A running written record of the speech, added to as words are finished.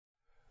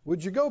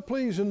Would you go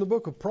please in the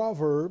book of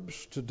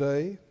Proverbs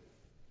today,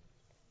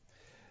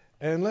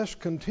 and let's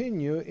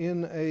continue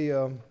in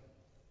a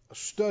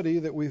study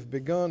that we've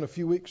begun a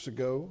few weeks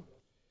ago.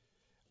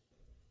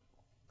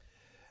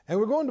 And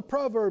we're going to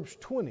Proverbs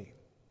 20.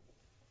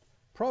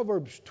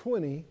 Proverbs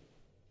 20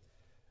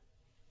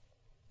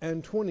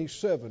 and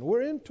 27.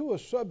 We're into a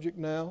subject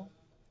now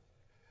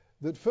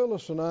that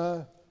Phyllis and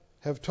I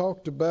have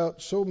talked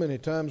about so many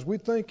times. We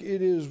think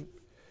it is,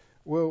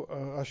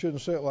 I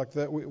shouldn't say it like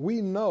that.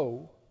 We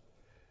know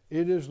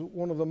it is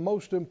one of the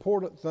most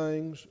important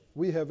things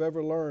we have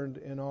ever learned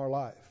in our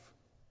life.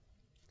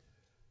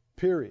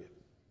 Period.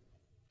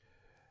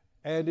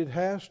 And it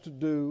has to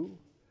do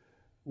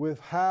with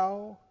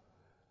how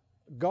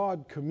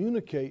God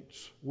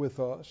communicates with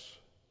us,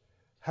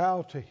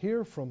 how to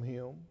hear from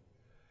Him,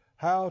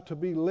 how to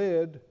be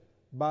led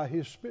by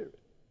His Spirit.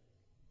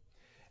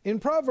 In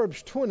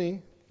Proverbs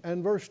 20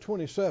 and verse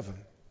 27,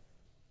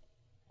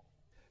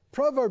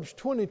 Proverbs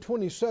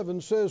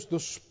 20:27 says, "The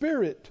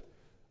Spirit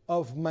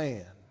of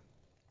man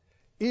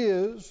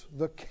is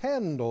the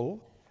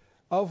candle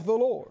of the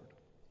Lord,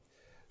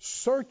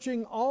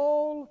 searching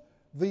all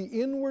the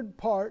inward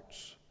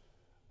parts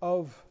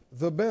of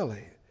the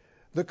belly."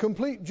 The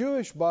Complete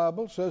Jewish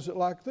Bible says it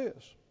like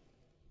this.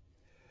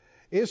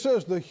 It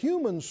says, "The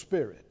human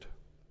spirit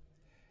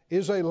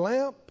is a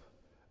lamp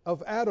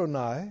of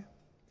Adonai.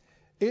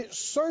 It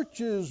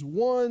searches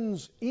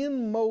one's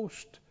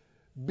inmost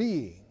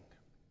being."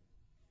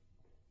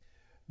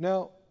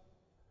 Now,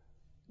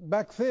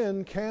 back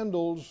then,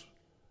 candles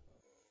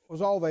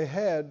was all they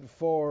had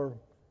for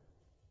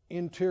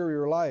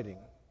interior lighting.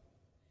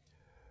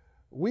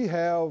 We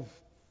have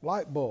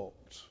light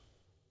bulbs.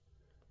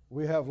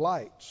 We have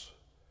lights.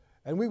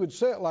 And we would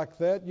say it like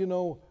that,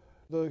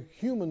 the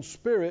human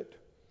spirit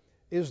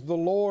is the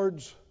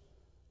Lord's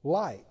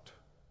light.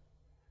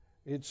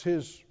 It's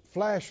His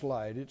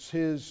flashlight. It's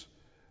His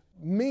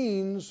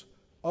means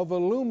of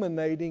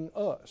illuminating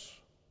us.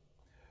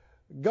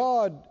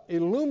 God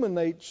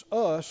illuminates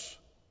us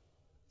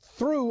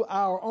through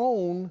our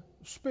own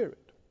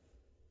spirit.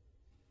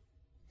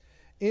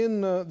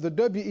 In the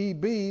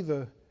WEB,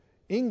 the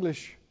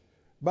English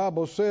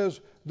Bible says,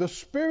 "The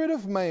spirit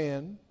of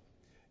man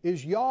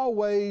is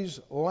Yahweh's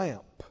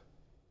lamp,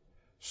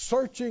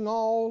 searching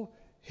all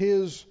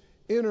his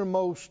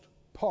innermost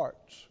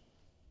parts."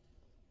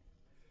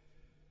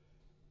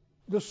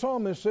 The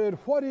psalmist said,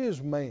 "What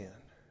is man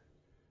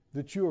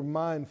that you are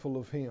mindful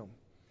of him?"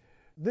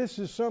 This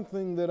is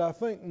something that I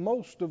think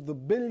most of the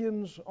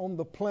billions on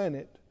the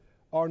planet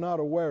are not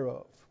aware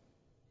of.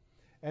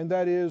 And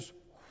that is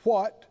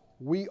what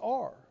we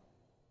are.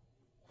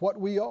 What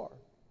we are.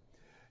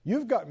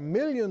 You've got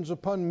millions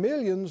upon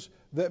millions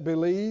that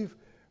believe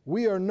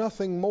we are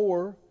nothing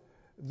more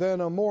than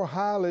a more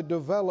highly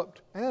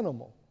developed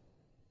animal.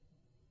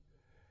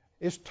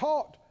 It's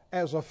taught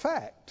as a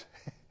fact.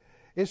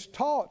 It's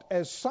taught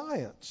as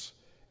science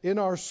in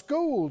our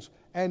schools,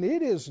 and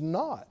it is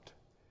not.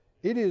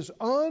 It is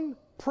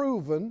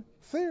unproven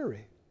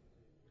theory.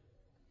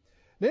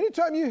 Now,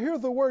 anytime you hear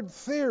the word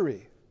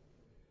theory,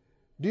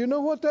 do you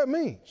know what that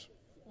means?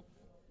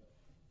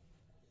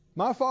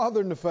 My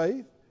father in the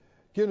faith,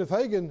 Kenneth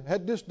Hagin,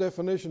 had this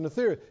definition of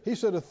theory. He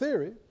said a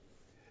theory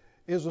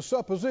is a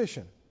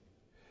supposition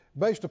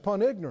based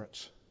upon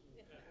ignorance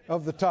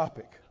of the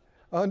topic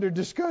under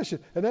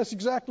discussion. And that's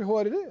exactly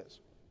what it is.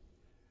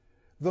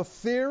 The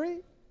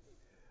theory,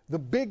 the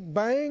Big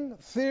Bang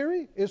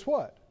theory, is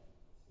what?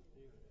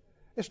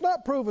 It's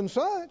not proven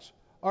science,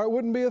 or it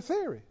wouldn't be a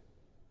theory.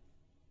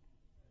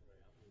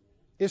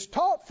 It's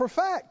taught for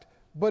fact,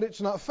 but it's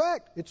not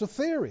fact, it's a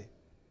theory.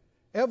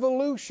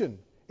 Evolution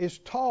is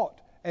taught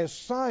as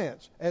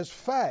science, as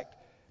fact.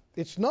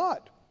 It's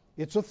not,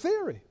 it's a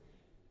theory.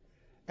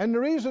 And the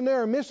reason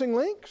there are missing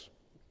links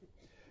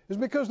is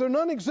because they're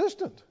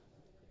non-existent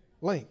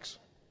links.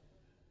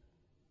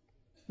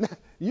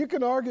 You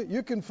can argue,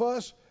 you can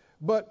fuss,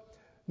 but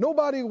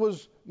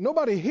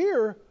nobody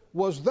here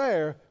was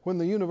there when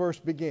the universe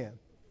began.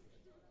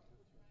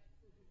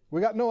 We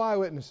got no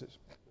eyewitnesses.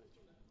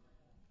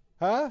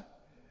 Huh?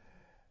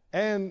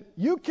 And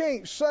you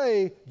can't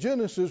say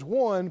Genesis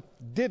 1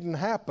 didn't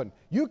happen.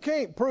 You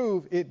can't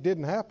prove it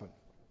didn't happen.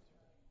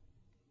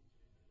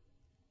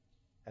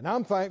 And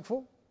I'm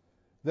thankful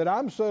that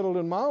I'm settled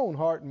in my own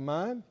heart and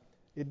mind.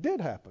 It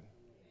did happen.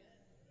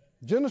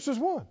 Genesis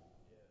 1.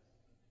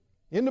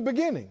 In the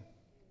beginning,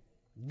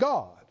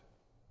 God,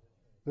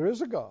 there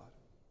is a God,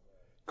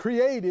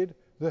 created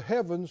the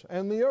heavens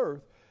and the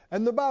earth.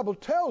 And the Bible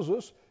tells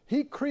us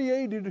He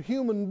created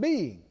human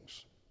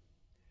beings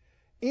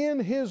in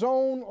His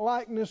own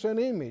likeness and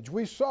image.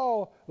 We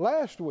saw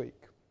last week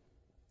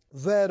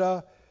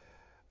that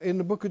in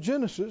the book of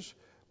Genesis,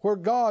 where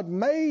God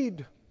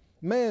made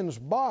man's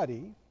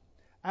body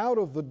out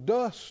of the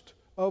dust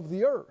of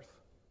the earth.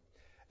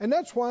 And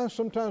that's why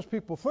sometimes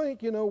people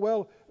think,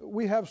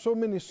 we have so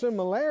many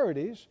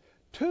similarities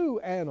to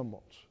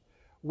animals.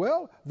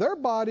 Well, their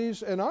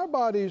bodies and our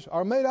bodies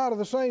are made out of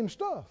the same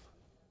stuff.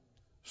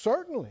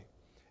 Certainly.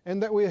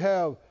 And that we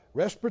have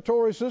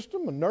respiratory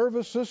system, a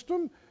nervous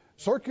system,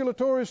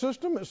 circulatory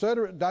system,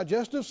 etc.,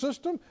 digestive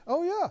system.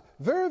 Oh yeah,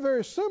 very,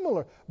 very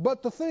similar.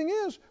 But the thing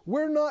is,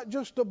 we're not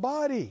just a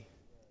body.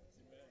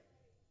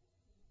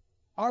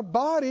 Our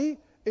body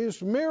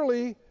is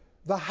merely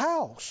the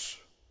house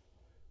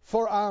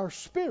for our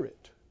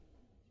spirit.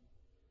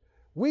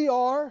 We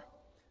are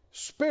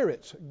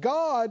spirits.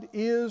 God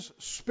is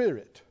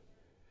spirit.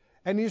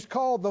 And He's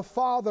called the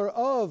Father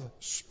of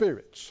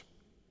spirits.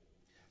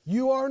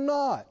 You are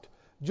not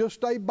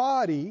just a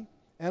body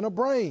and a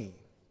brain.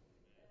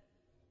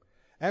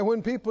 And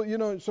when people,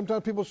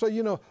 sometimes people say,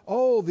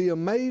 oh, the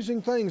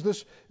amazing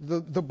things,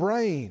 the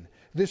brain,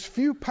 this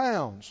few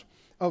pounds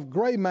of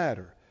gray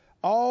matter,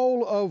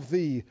 all of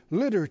the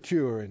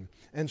literature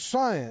and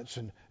science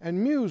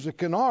and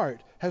music and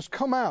art has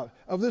come out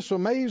of this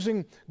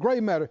amazing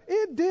gray matter.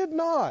 It did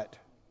not.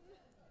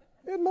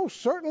 It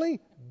most certainly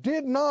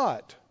did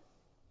not.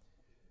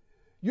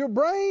 Your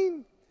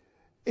brain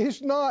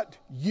is not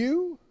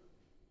you.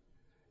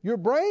 Your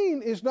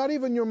brain is not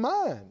even your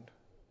mind.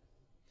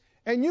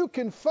 And you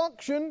can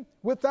function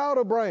without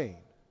a brain.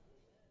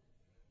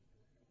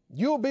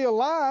 You'll be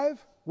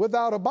alive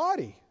without a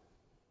body.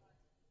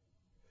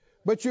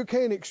 But you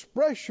can't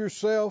express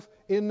yourself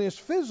in this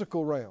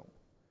physical realm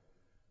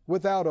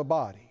without a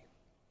body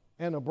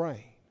and a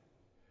brain.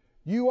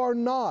 You are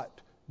not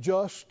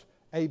just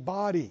a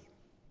body.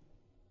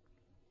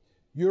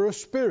 You're a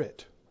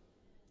spirit.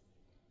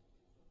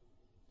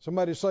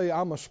 Somebody say,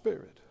 I'm a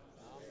spirit.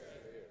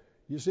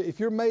 You see, if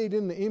you're made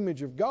in the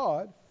image of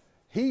God,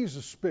 He's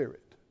a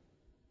spirit.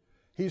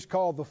 He's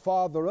called the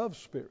Father of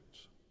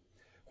spirits.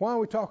 Why are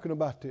we talking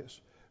about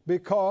this?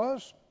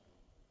 Because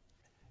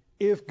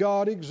if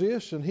God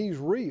exists and He's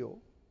real,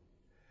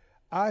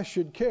 I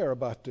should care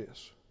about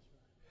this.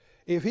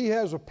 If He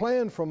has a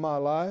plan for my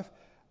life,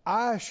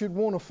 I should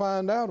want to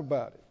find out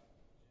about it.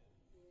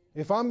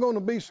 If I'm going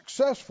to be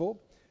successful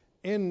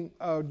in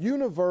a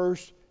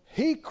universe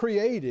He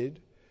created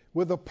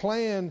with a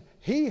plan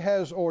He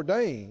has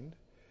ordained,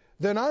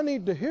 then I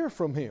need to hear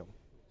from Him.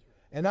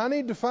 And I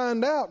need to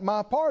find out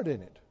my part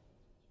in it.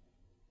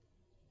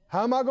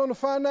 How am I going to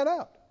find that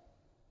out?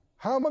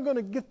 How am I going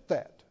to get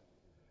that?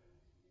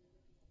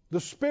 The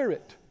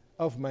spirit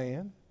of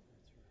man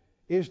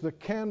is the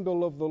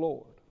candle of the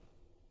Lord,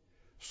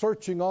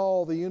 searching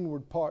all the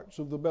inward parts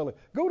of the belly.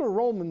 Go to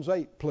Romans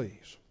 8,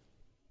 please.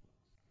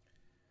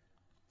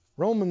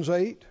 Romans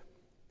 8,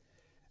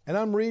 and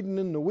I'm reading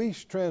in the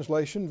Weiss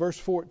translation, verse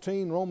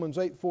 14, Romans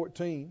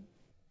 8:14.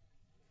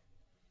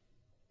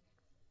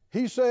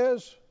 He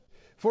says,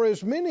 for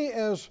as many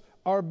as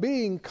are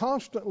being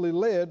constantly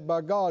led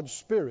by God's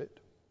Spirit,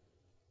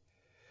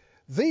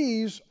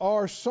 these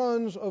are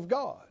sons of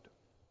God.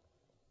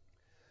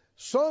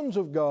 Sons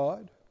of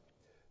God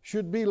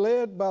should be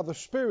led by the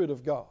Spirit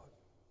of God.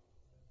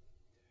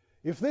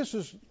 If this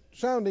is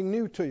sounding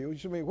new to you, you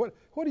say, what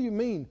do you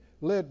mean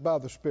led by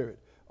the Spirit?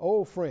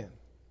 Oh, friend,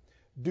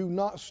 do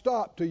not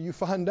stop till you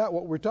find out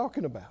what we're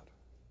talking about.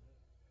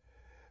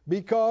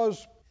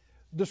 Because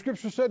the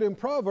Scripture said in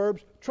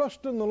Proverbs,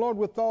 trust in the Lord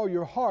with all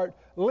your heart,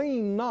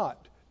 lean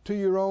not to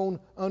your own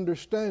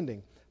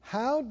understanding.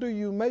 How do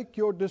you make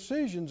your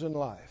decisions in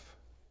life?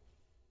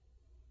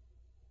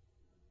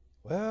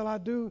 Well, I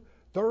do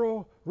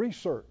thorough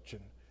research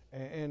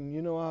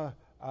and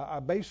I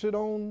base it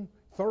on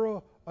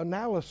thorough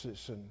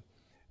analysis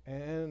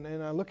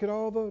and I look at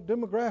all the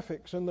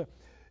demographics and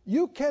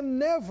you can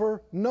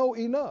never know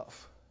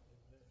enough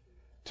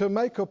to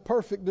make a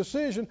perfect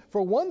decision.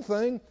 For one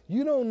thing,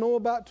 you don't know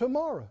about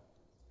tomorrow.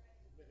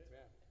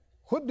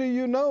 What do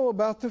you know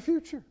about the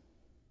future?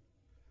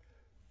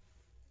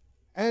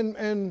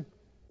 And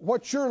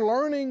what you're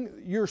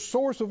learning, your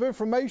source of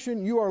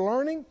information you are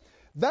learning,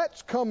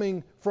 that's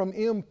coming from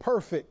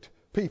imperfect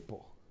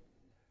people.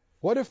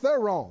 What if they're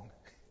wrong?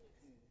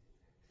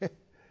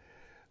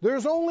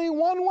 There's only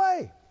one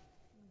way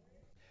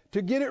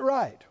to get it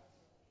right.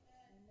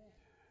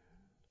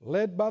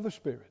 Led by the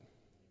Spirit.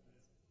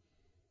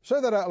 Say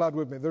that out loud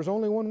with me. There's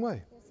only one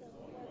way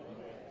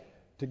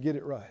to get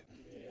it right.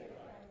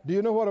 Do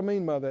you know what I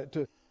mean by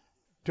that?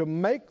 To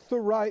make the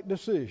right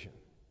decision.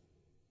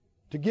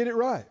 To get it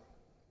right.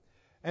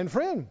 And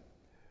friend,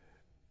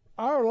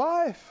 our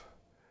life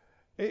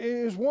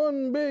is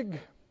one big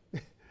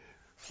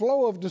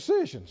flow of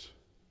decisions.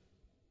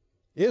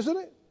 Isn't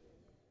it?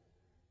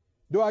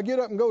 Do I get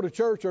up and go to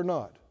church or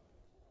not?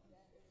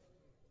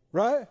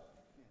 Right?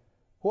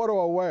 What do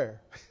I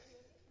wear?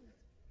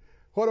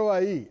 What do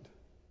I eat?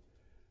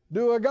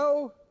 Do I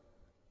go?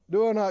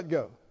 Do I not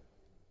go?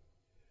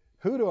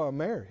 Who do I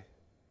marry?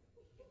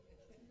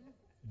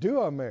 Do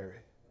I marry?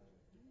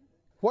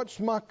 What's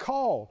my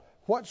call?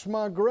 What's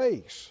my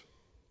grace?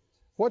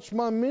 What's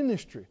my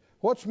ministry?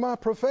 What's my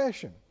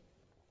profession?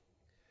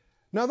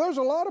 Now, there's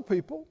a lot of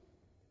people,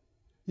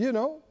 they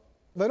don't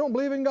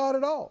believe in God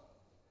at all.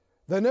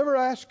 They never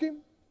ask Him.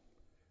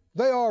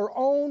 They are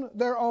on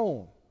their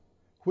own,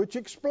 which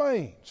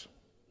explains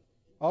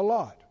a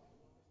lot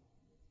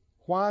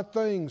why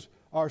things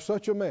are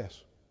such a mess.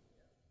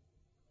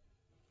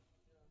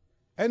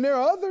 And there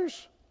are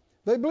others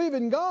They believe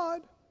in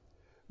God,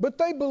 but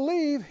they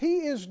believe He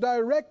is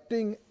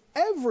directing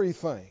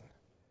everything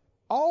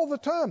all the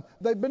time.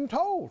 They've been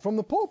told from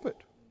the pulpit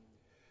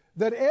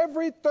that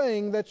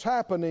everything that's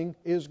happening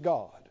is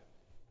God.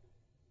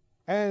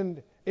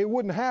 And it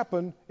wouldn't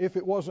happen if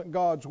it wasn't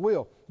God's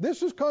will.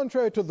 This is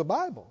contrary to the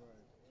Bible.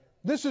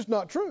 This is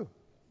not true.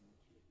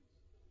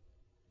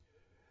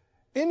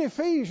 In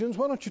Ephesians,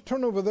 why don't you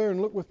turn over there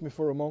and look with me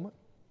for a moment?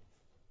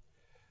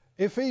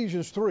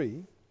 Ephesians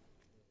 3.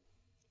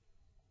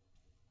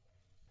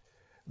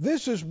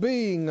 This is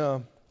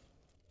being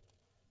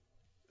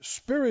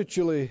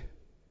spiritually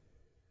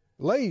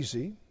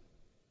lazy.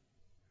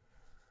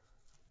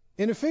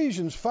 In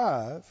Ephesians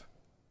 5,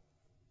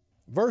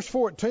 verse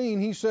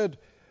 14, he said,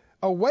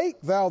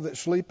 "Awake thou that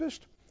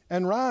sleepest,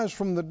 and rise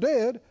from the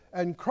dead,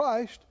 and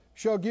Christ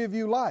shall give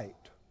you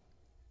light."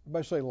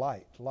 Everybody say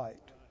light, light.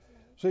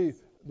 See,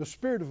 the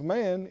spirit of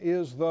man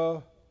is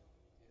the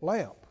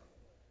lamp,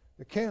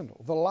 the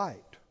candle, the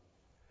light.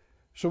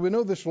 So we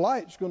know this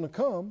light's going to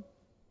come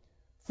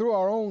through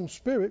our own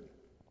spirit.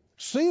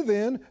 "See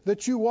then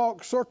that you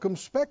walk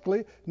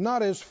circumspectly,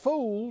 not as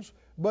fools,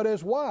 but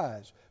as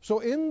wise." So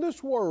in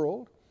this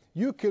world,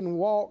 you can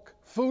walk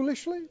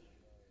foolishly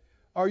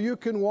or you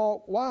can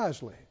walk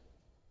wisely.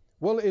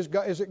 Well, is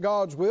it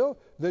God's will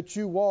that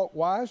you walk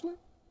wisely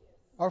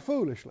or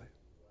foolishly?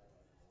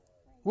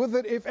 Well,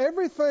 that if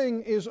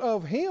everything is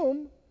of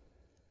Him,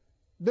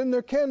 then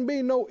there can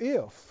be no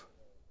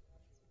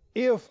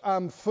if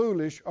I'm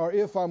foolish or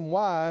if I'm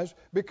wise,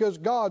 because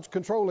God's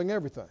controlling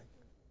everything.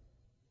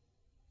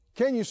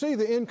 Can you see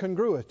the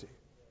incongruity,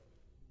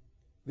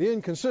 the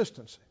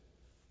inconsistency?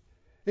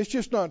 It's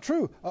just not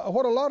true.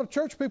 What a lot of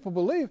church people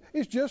believe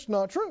is just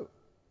not true.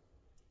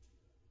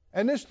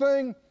 And this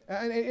thing,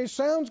 and it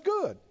sounds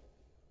good.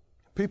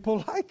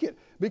 People like it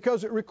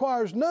because it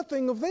requires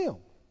nothing of them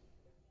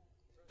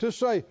to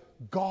say,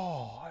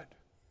 God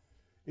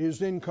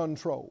is in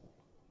control.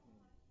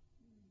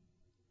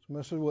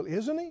 Somebody says, well,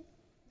 isn't He?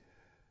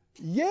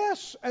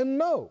 Yes and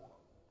no.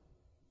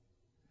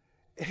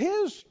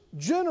 His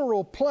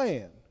general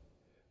plan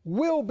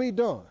will be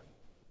done.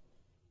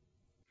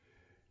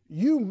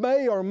 You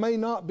may or may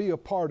not be a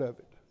part of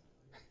it.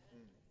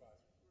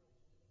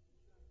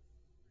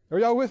 Are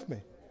y'all with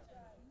me?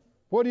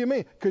 What do you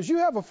mean? Because you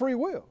have a free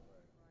will.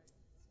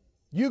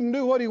 You can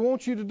do what He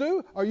wants you to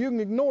do, or you can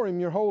ignore Him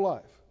your whole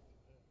life.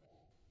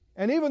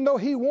 And even though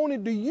He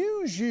wanted to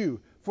use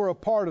you for a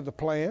part of the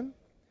plan,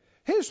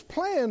 His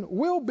plan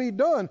will be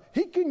done.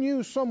 He can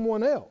use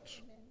someone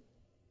else.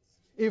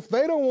 If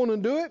they don't want to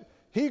do it,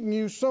 He can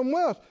use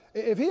someone else.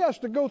 If He has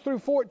to go through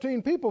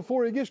 14 people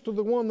before He gets to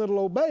the one that'll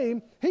obey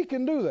Him, He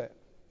can do that.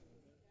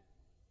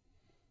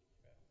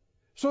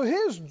 So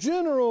His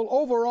general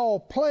overall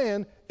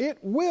plan, it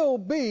will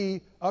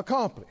be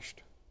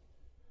accomplished.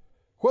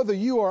 Whether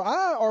you or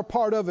I are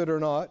part of it or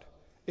not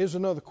is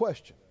another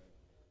question.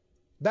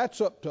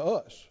 That's up to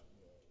us.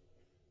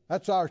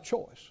 That's our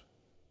choice.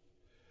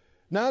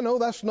 Now, I know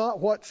that's not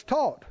what's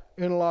taught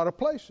in a lot of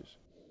places.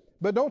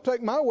 But don't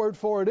take my word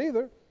for it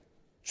either.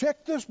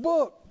 Check this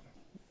book.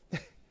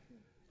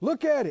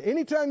 Look at it.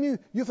 Anytime you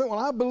think, well,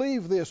 I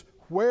believe this,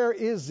 where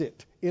is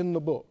it in the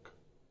book?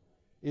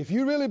 If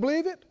you really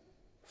believe it,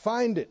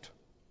 find it.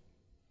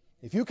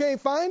 If you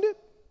can't find it,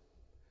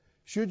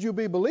 should you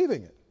be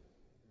believing it?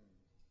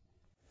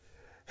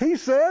 He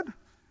said,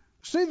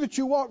 "See that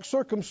you walk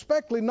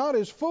circumspectly, not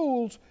as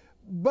fools,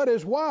 but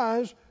as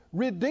wise,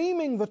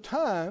 redeeming the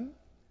time."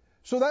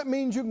 So that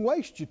means you can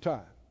waste your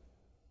time.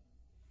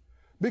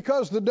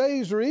 "Because the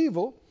days are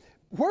evil.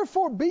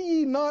 Wherefore be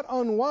ye not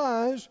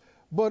unwise,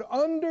 but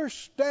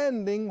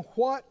understanding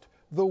what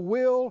the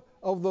will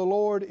of the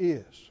Lord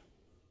is."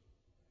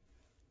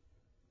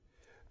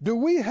 Do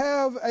we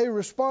have a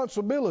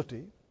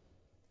responsibility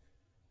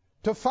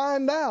to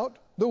find out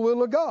the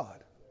will of God?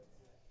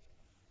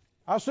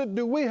 I said,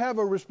 do we have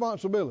a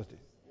responsibility?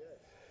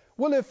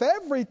 Well, if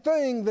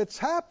everything that's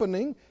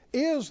happening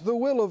is the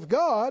will of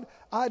God,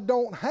 I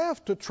don't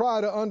have to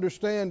try to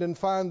understand and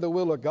find the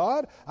will of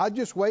God. I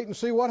just wait and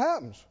see what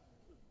happens.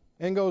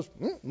 And goes,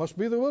 must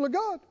be the will of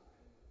God.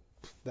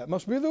 That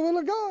must be the will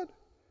of God.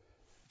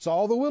 It's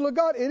all the will of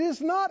God. It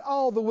is not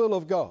all the will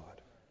of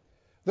God.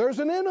 There's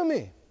an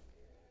enemy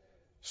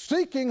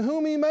seeking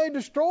whom he may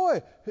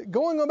destroy,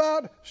 going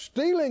about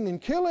stealing and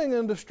killing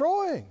and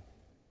destroying.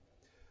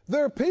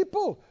 There are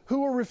people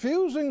who are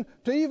refusing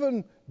to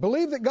even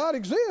believe that God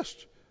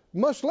exists,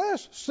 much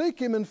less seek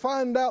Him and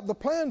find out the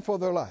plan for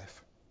their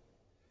life.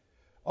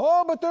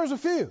 Oh, but there's a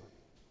few,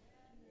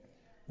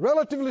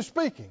 relatively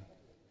speaking.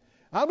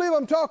 I believe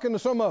I'm talking to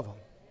some of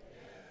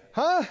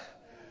them.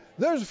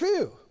 There's a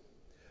few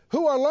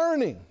who are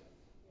learning.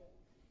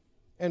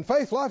 And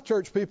Faith Life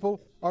Church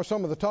people are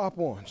some of the top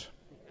ones.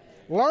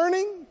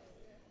 Learning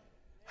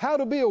how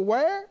to be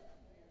aware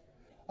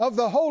of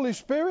the Holy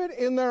Spirit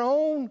in their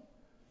own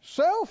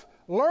self,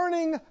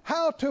 learning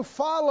how to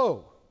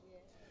follow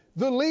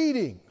the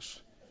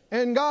leadings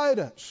and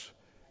guidance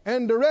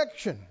and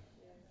direction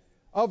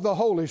of the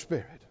Holy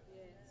Spirit.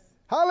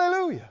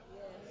 Hallelujah.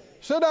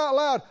 Said out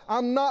loud,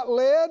 I'm not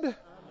led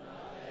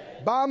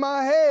by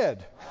my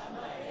head.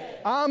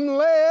 I'm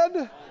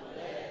led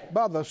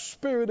by the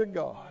Spirit of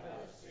God.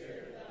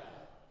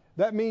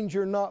 That means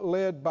you're not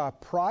led by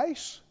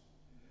price.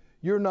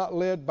 You're not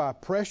led by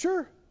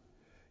pressure.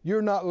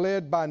 You're not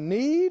led by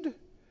need.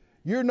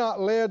 You're not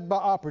led by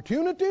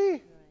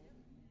opportunity.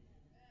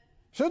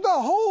 So there's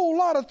a whole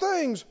lot of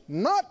things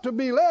not to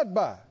be led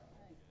by.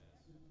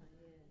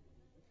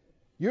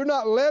 You're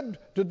not led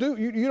to do,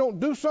 you don't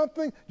do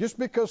something just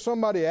because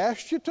somebody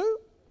asked you to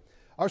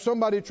or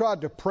somebody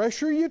tried to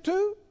pressure you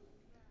to.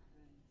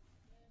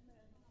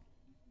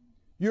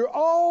 You're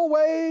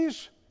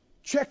always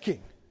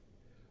checking,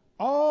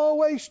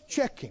 always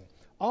checking,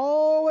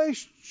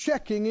 always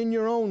checking in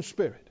your own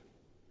spirit.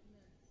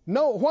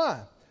 No,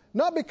 why?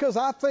 Not because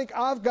I think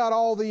I've got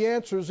all the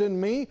answers in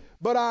me,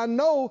 but I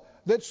know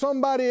that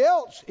somebody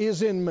else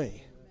is in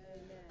me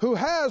who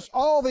has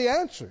all the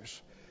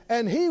answers.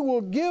 And He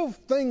will give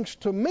things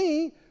to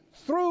me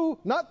through,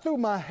 not through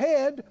my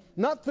head,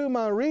 not through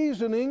my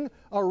reasoning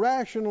or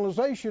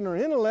rationalization or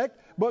intellect,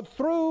 but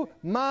through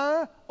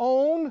my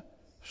own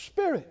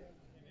spirit.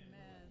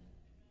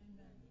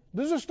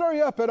 Does this stir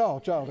you up at all,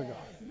 child of God?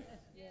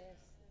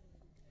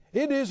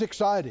 It is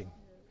exciting.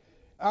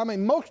 I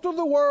mean, most of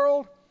the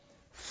world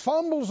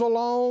fumbles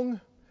along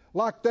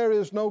like there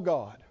is no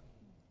God.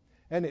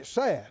 And it's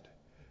sad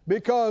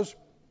because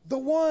the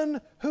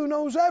one who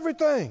knows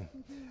everything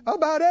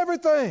about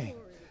everything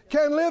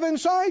can live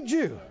inside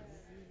you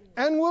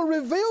and will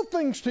reveal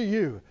things to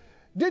you.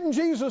 Didn't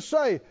Jesus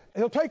say,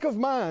 He'll take of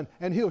mine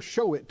and He'll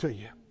show it to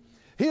you?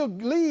 He'll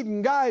lead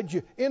and guide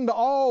you into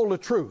all the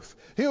truth.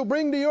 He'll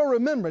bring to your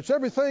remembrance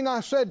everything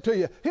I said to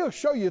you. He'll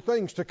show you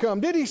things to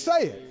come. Did He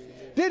say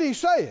it? Did He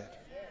say it?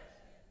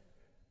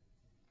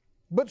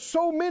 But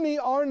so many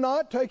are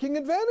not taking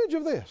advantage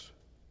of this.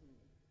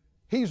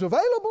 He's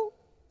available,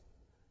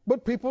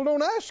 but people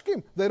don't ask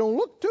Him. They don't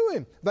look to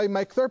Him. They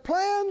make their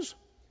plans.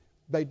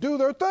 They do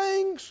their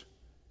things.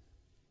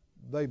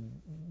 They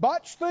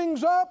botch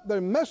things up.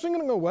 They're messing it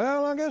and go,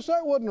 well, I guess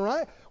that wasn't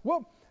right.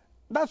 Well,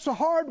 that's a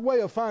hard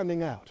way of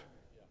finding out.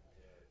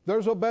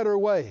 There's a better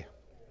way.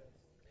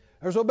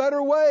 There's a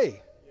better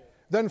way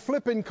than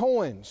flipping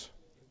coins.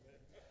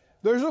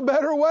 There's a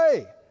better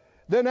way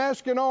than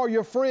asking all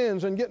your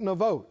friends and getting a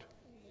vote.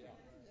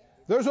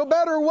 There's a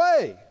better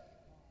way.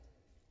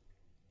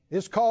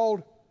 It's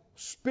called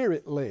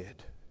Spirit-led.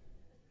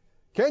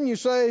 Can you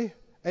say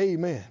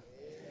amen?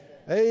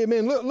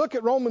 Amen. Look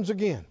at Romans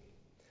again.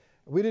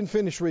 We didn't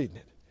finish reading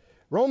it.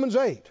 Romans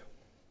 8.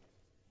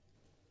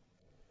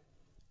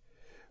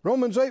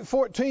 Romans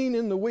 8:14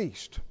 in the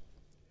West.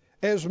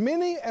 As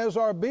many as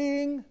are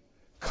being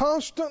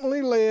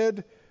constantly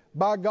led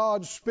by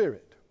God's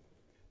Spirit.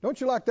 Don't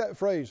you like that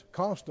phrase?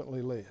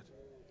 Constantly led.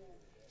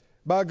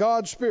 By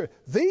God's Spirit.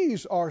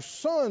 These are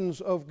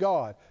sons of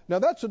God. Now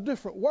that's a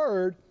different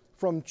word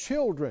from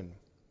children.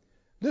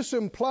 This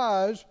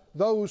implies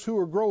those who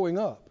are growing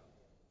up.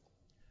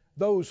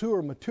 Those who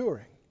are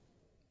maturing.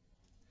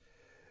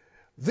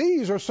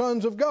 These are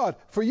sons of God.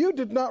 For you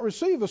did not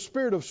receive a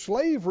spirit of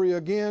slavery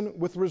again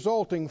with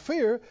resulting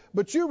fear,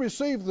 but you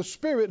received the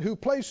Spirit who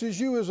places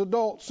you as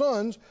adult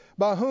sons,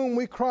 by whom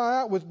we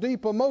cry out with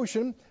deep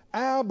emotion,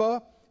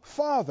 Abba,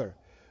 Father.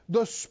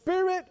 The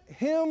Spirit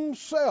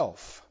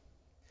Himself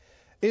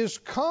is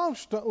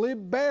constantly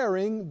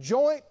bearing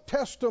joint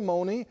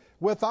testimony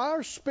with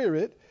our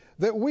spirit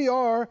that we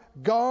are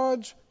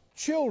God's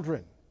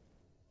children.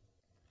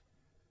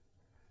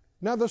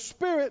 Now the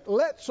Spirit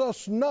lets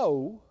us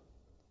know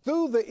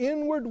through the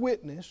inward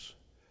witness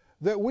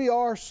that we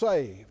are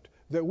saved,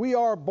 that we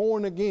are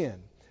born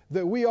again,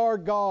 that we are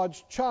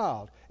God's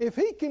child. If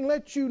He can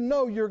let you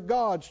know you're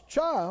God's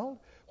child,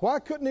 why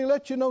couldn't He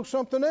let you know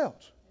something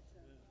else?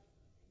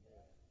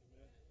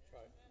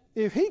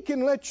 If He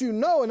can let you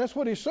know, and that's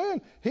what He's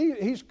saying,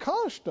 He's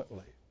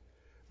constantly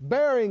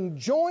bearing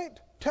joint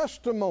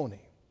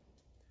testimony.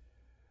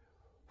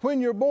 When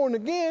you're born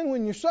again,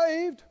 when you're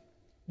saved,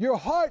 your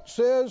heart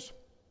says,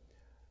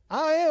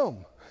 I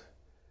am.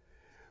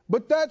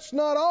 But that's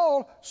not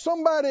all.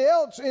 Somebody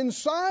else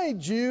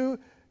inside you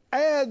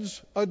adds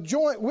a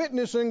joint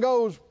witness and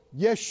goes,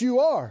 yes,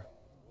 you are.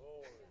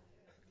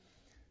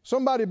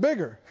 Somebody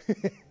bigger.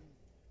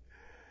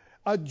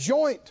 A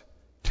joint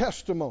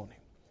testimony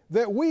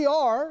that we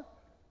are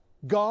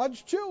God's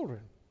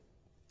children.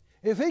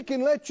 If He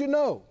can let you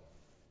know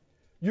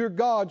you're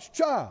God's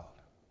child,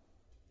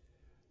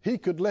 He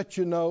could let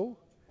you know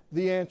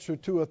the answer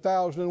to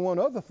 1,001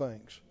 other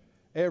things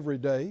every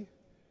day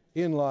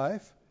in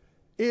life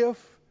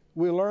if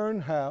we learn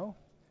how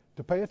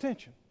to pay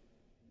attention.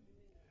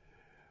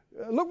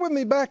 Look with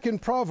me back in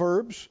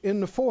Proverbs in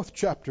the 4th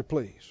chapter,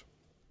 please.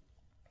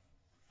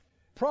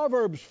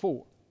 Proverbs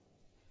 4.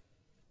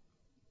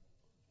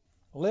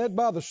 Led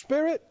by the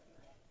Spirit,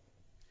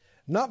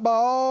 not by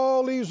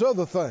all these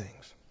other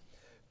things.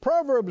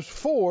 Proverbs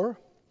 4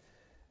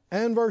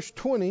 and verse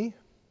 20.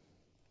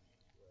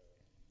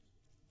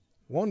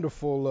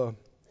 Wonderful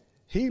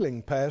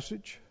healing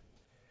passage.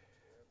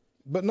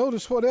 But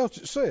notice what else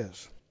it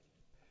says.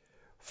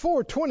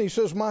 4:20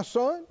 says, my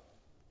son,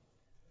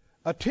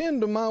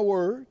 attend to my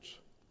words,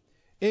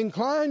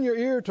 incline your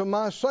ear to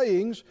my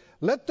sayings,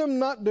 let them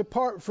not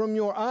depart from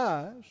your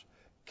eyes,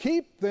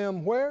 keep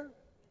them where?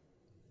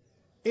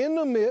 In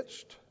the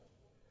midst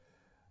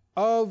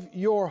of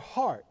your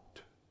heart.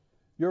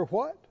 Your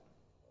what?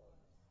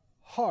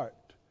 Heart.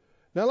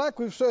 Now, like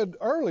we've said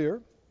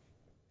earlier,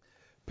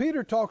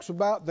 Peter talks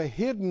about the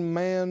hidden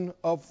man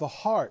of the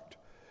heart.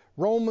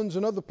 Romans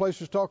and other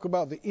places talk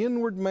about the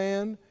inward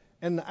man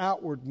and the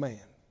outward man.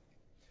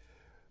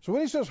 So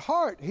when he says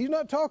heart, he's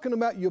not talking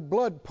about your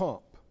blood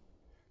pump,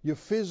 your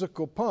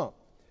physical pump.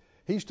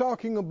 He's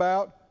talking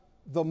about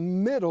the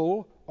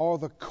middle or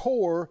the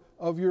core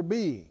of your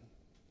being.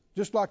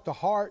 Just like the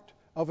heart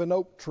of an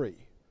oak tree,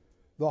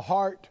 the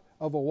heart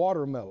of a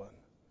watermelon.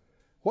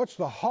 What's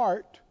the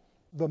heart,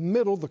 the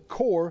middle, the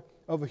core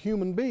of a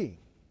human being?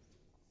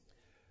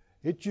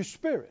 It's your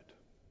spirit.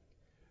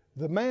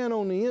 The man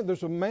on the end,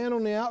 there's a man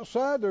on the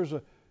outside, there's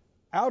an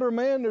outer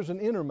man, there's an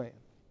inner man.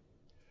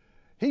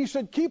 He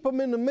said, keep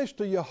them in the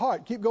midst of your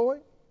heart. Keep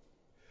going.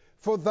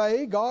 For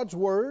they, God's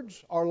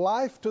words, are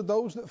life to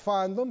those that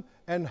find them,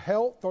 and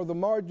health, or the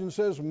margin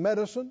says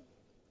medicine,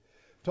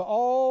 to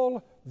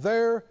all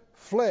their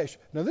flesh.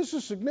 Now this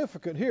is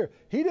significant here.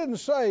 He didn't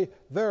say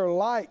they're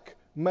like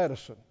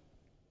medicine.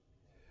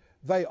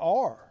 They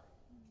are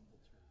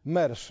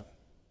medicine.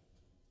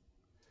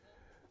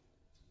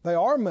 They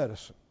are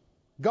medicine.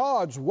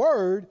 God's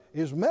Word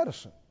is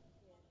medicine.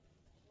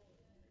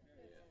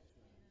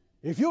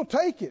 If you'll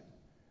take it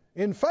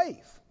in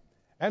faith.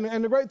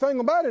 And the great thing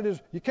about it is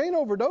you can't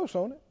overdose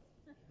on it.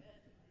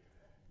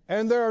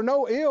 And there are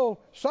no ill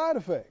side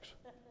effects.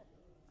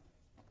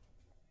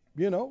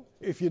 You know,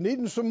 if you're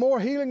needing some more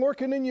healing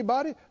working in your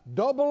body,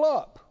 double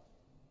up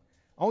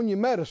on your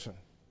medicine.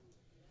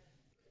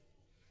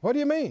 What do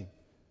you mean?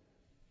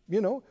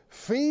 You know,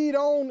 feed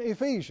on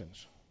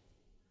Ephesians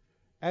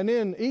and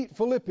then eat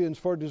Philippians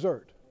for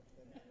dessert.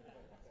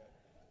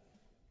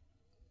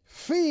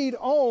 Feed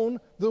on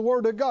the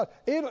Word of God.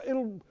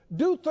 It'll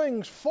do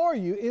things for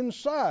you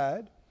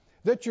inside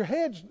that your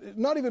head's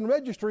not even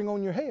registering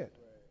on your head.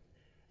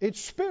 It's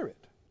spirit.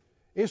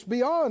 It's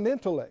beyond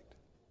intellect.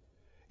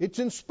 It's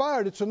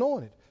inspired. It's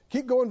anointed.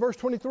 Keep going, verse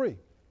 23.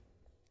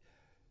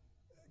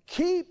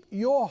 Keep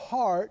your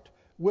heart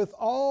with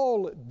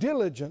all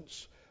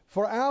diligence,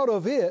 for out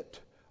of it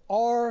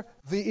are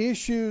the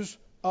issues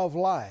of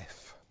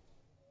life.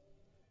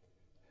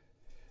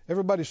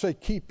 Everybody say,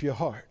 keep your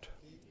heart.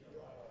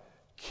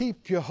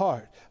 Keep your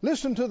heart.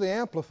 Listen to the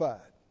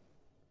Amplified.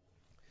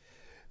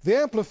 The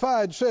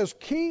Amplified says,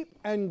 keep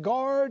and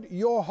guard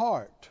your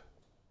heart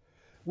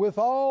with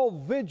all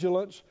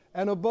vigilance,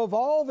 and above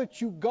all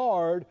that you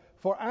guard,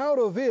 for out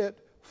of it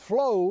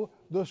flow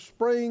the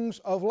springs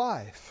of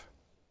life.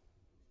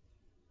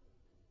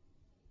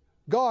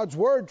 God's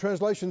Word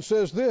translation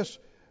says this,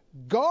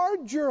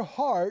 guard your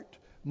heart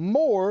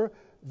more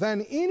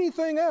than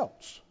anything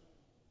else,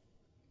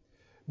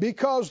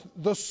 because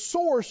the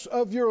source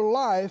of your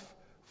life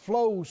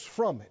flows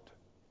from it.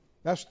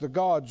 That's the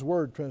God's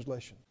Word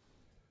translation.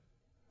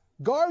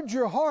 Guard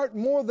your heart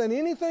more than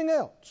anything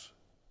else.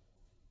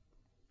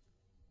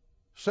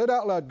 Say it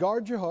out loud.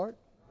 Guard your heart,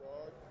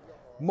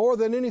 more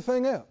than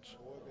anything else.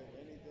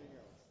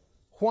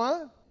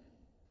 Why?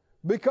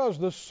 Because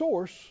the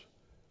source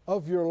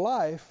of your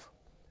life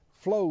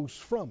flows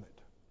from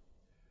it.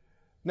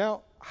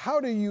 Now, how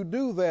do you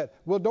do that?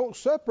 Well, don't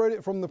separate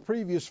it from the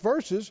previous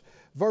verses.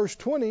 Verse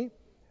 20,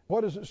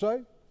 what does it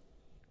say?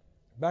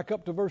 Back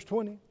up to verse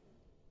 20.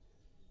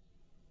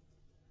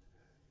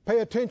 Pay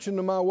attention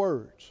to my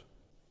words.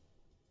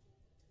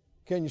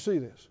 Can you see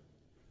this?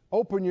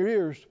 Open your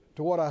ears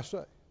to what I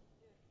say.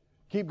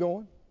 Keep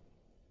going.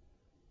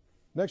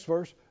 Next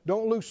verse.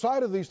 Don't lose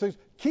sight of these things.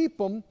 Keep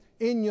them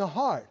in your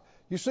heart.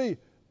 You see,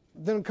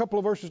 then a couple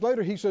of verses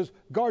later he says,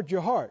 guard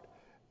your heart.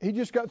 He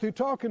just got through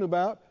talking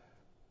about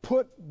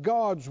put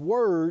God's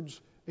words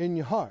in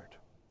your heart.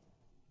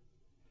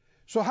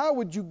 So how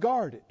would you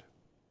guard it?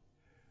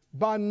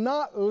 By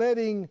not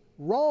letting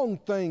wrong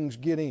things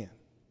get in.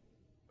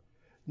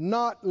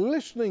 Not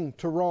listening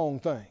to wrong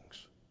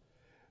things.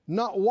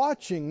 Not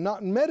watching,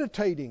 not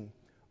meditating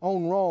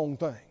on wrong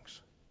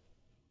things.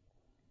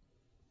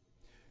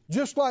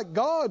 Just like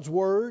God's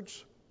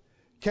words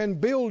can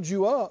build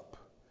you up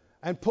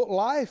and put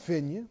life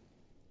in you,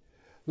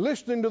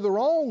 listening to the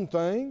wrong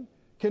thing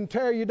can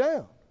tear you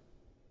down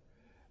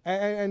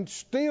and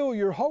steal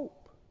your hope.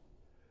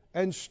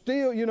 And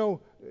steal,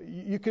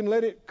 you can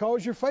let it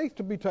cause your faith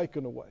to be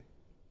taken away.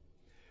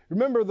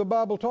 Remember, the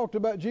Bible talked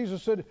about,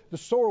 Jesus said, the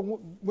sower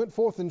went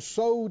forth and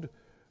sowed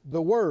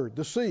the word,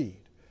 the seed.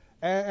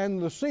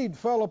 And the seed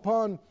fell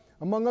upon,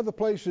 among other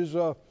places,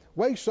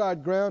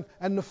 wayside ground,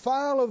 and the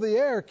fowl of the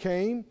air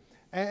came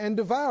and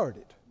devoured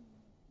it.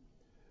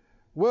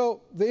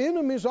 Well, the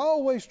enemy is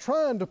always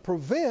trying to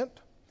prevent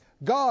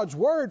God's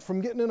word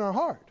from getting in our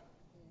heart.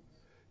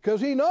 Because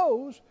he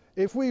knows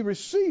if we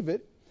receive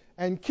it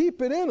and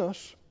keep it in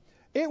us,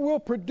 it will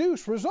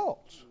produce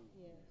results.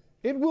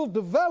 It will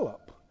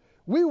develop.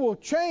 We will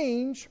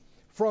change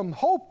from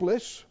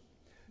hopeless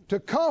to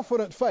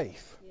confident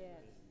faith.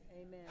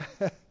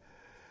 Yes.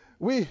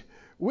 Amen.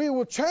 We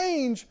will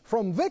change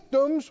from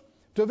victims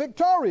to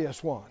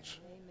victorious ones.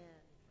 Amen.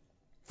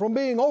 From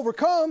being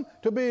overcome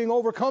to being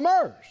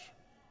overcomers.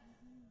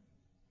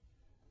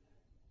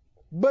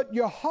 But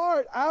your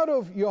heart, out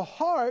of your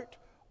heart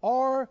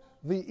are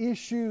the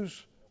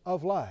issues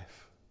of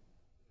life.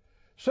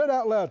 Say it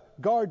out loud.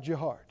 Guard your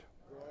heart.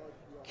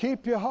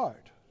 Keep your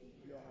heart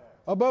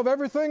above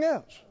everything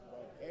else.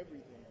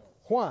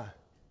 Why?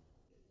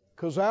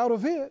 Because out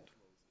of it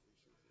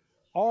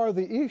are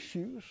the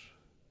issues,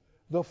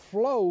 the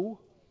flow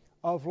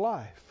of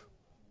life.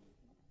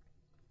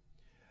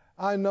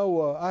 I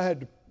know I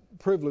had the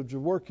privilege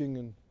of working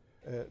in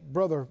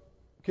Brother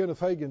Kenneth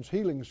Hagin's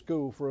healing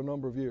school for a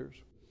number of years.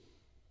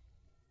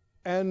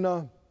 And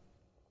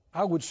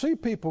I would see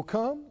people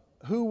come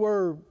who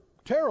were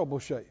terrible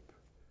shape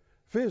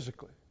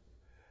physically.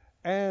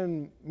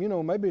 And,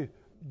 maybe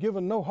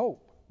given no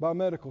hope by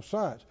medical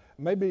science.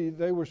 Maybe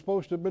they were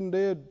supposed to have been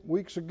dead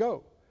weeks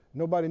ago.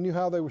 Nobody knew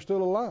how they were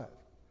still alive.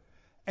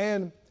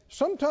 And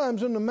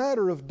sometimes in a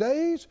matter of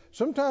days,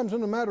 sometimes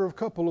in a matter of a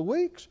couple of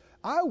weeks,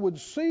 I would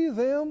see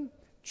them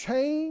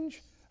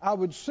change. I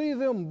would see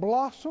them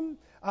blossom.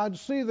 I'd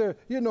see their,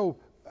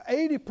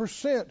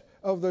 80%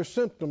 of their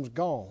symptoms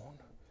gone.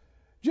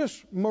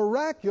 Just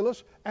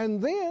miraculous.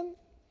 And then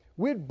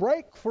we'd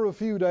break for a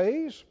few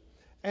days,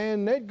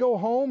 and they'd go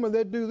home and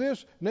they'd do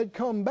this, and they'd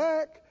come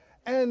back,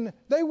 and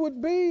they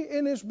would be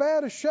in as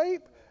bad a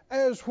shape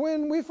as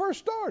when we first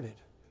started.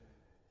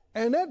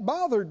 And that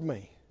bothered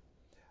me.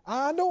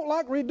 I don't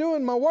like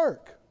redoing my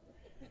work.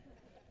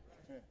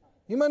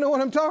 You might know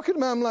what I'm talking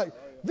about. I'm like,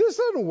 this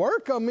doesn't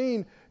work. I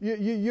mean,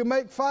 you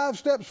make 5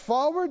 steps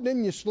forward,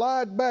 then you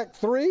slide back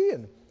 3,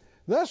 and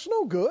that's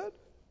no good.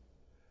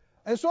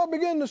 And so I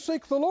began to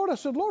seek the Lord. I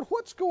said, Lord,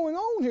 what's going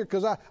on here?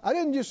 Because I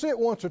didn't just see it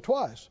once or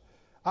twice.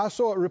 I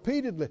saw it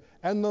repeatedly.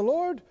 And the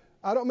Lord,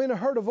 I don't mean I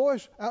heard a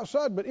voice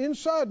outside, but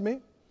inside me,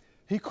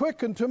 He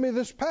quickened to me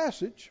this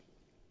passage.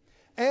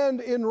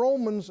 And in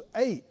Romans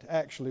 8,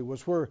 actually,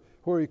 was where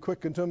He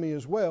quickened to me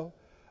as well,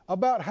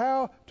 about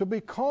how to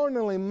be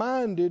carnally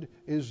minded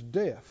is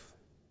death.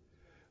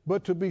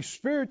 But to be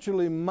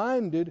spiritually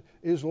minded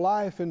is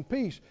life and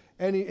peace.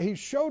 And he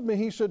showed me,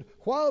 he said,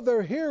 while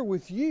they're here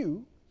with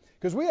you,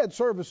 because we had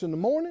service in the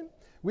morning,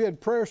 we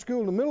had prayer school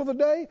in the middle of the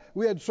day,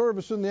 we had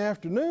service in the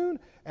afternoon,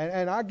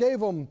 and I gave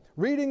them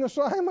reading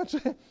assignments.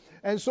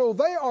 And so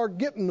they are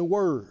getting the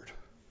Word.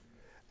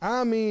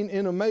 I mean,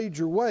 in a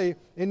major way.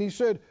 And he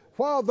said,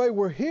 while they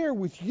were here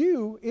with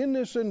you in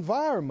this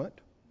environment,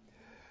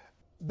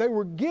 they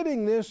were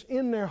getting this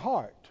in their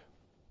heart.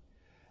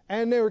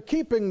 And they were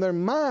keeping their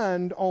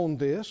mind on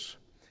this,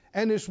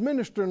 and it's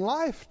ministering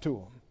life to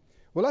them.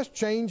 Well, that's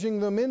changing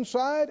them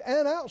inside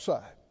and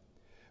outside.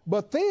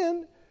 But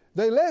then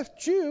they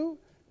left you,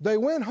 they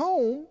went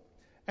home,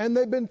 and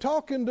they've been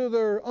talking to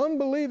their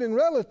unbelieving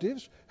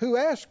relatives who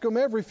ask them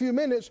every few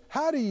minutes,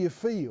 how do you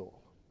feel?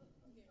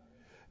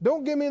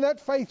 Don't give me that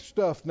faith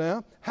stuff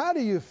now. How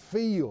do you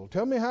feel?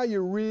 Tell me how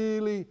you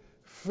really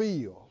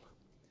feel.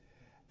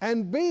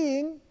 And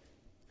being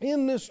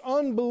in this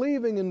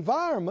unbelieving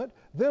environment,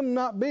 them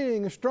not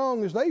being as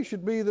strong as they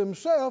should be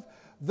themselves,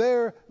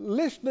 they're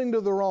listening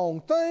to the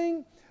wrong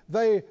thing.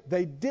 They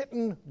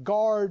didn't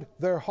guard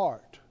their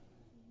heart.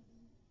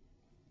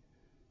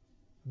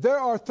 There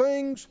are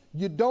things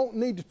you don't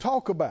need to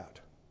talk about.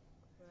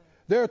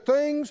 There are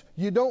things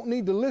you don't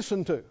need to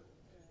listen to,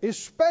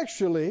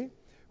 especially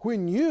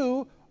when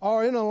you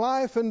are in a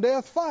life and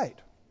death fight.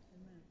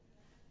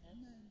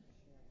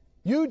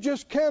 You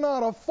just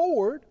cannot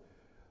afford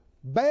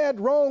bad,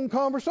 wrong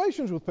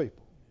conversations with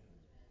people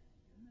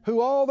who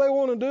all they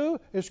want to do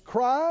is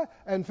cry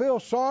and feel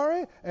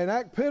sorry and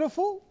act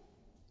pitiful.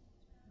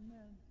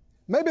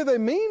 Maybe they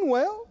mean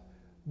well,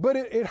 but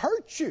it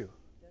hurts you.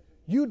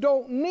 You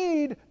don't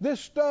need this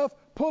stuff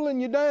pulling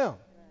you down.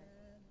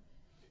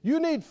 You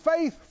need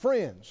faith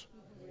friends.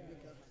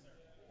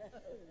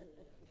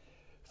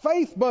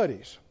 Faith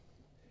buddies.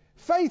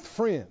 Faith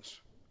friends.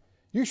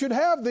 You should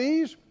have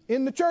these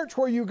in the church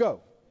where you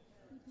go.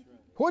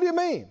 What do you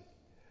mean?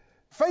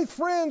 Faith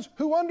friends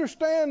who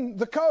understand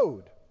the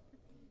code.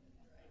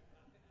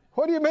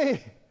 What do you mean?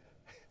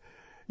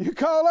 You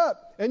call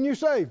up and you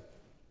say,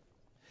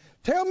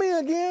 tell me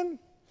again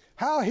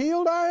how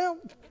healed I am.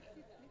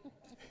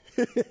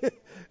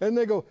 And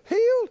they go,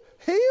 healed?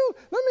 Healed?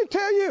 Let me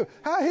tell you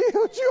how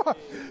healed you are.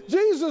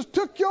 Jesus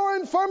took your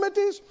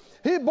infirmities.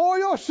 He bore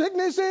your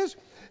sicknesses.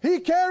 He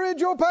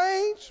carried your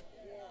pains.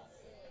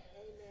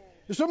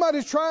 If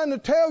somebody's trying to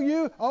tell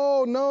you,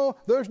 oh no,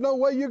 there's no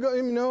way you're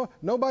going,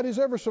 nobody's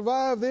ever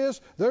survived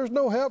this. There's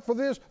no help for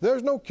this.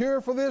 There's no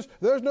cure for this.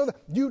 There's no,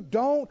 you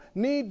don't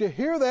need to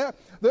hear that.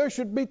 There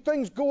should be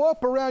things go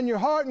up around your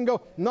heart and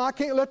go, no, I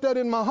can't let that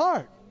in my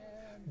heart.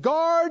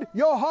 Guard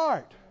your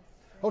heart.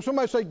 Oh,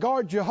 somebody say,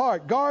 guard your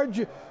heart. Guard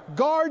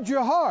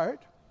your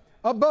heart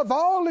above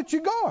all that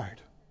you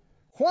guard.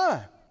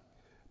 Why?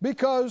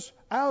 Because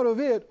out of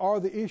it are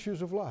the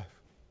issues of life.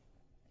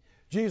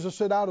 Jesus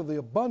said, out of the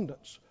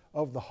abundance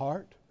of the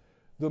heart,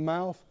 the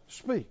mouth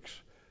speaks.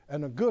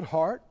 And a good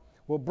heart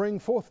will bring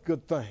forth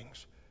good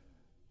things.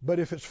 But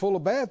if it's full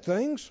of bad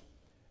things,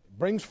 it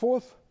brings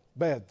forth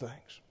bad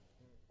things.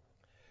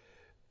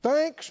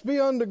 Thanks be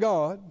unto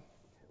God,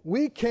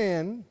 we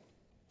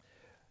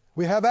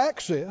have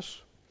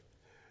access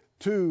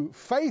to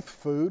faith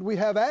food. We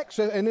have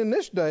access, and in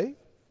this day,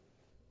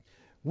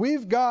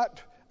 we've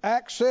got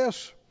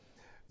access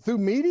through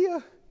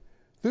media,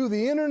 through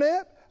the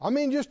internet. I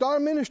mean, just our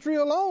ministry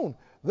alone,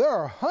 there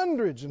are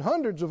hundreds and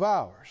hundreds of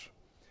hours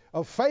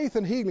of faith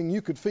and healing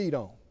you could feed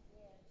on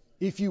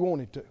if you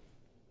wanted to.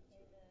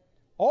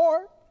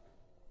 Or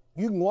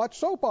you can watch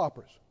soap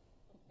operas.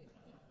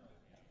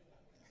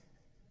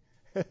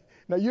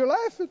 Now you're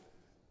laughing,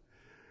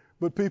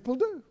 but people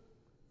do.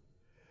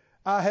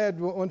 I had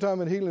one time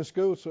in healing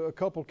school, so a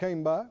couple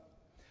came by.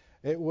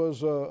 It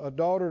was a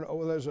daughter,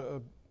 there's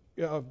a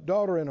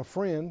daughter and a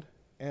friend,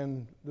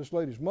 and this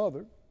lady's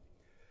mother.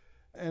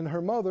 And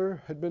her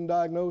mother had been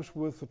diagnosed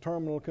with a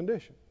terminal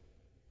condition.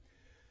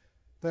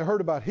 They heard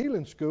about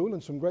healing school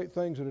and some great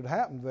things that had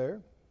happened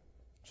there,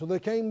 so they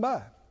came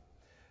by.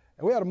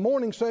 And we had a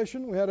morning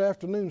session, we had an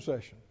afternoon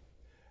session.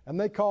 And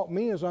they caught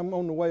me as I'm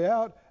on the way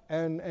out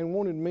and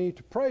wanted me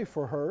to pray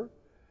for her.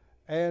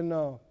 And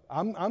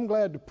I'm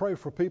glad to pray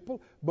for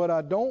people, but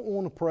I don't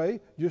want to pray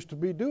just to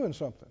be doing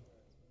something.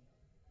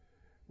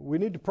 We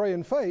need to pray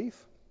in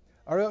faith,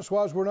 or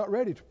elsewise we're not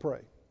ready to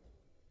pray.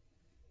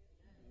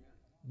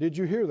 Did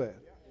you hear that?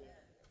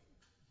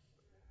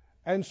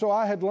 And so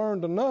I had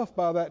learned enough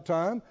by that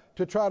time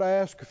to try to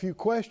ask a few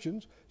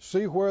questions,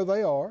 see where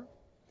they are.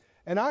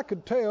 And I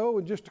could tell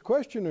in just a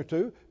question or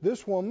two,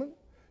 this woman,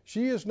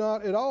 she is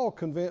not at all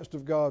convinced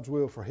of God's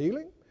will for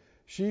healing.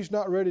 She's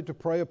not ready to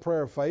pray a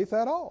prayer of faith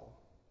at all.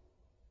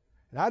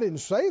 And I didn't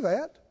say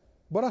that,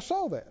 but I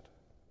saw that.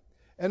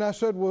 And I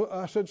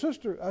said,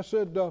 sister,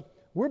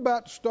 we're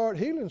about to start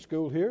healing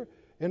school here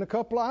in a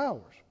couple of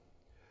hours.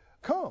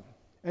 Come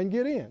and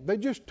get in. They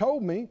just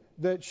told me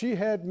that she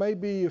had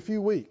maybe a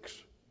few weeks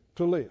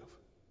to live.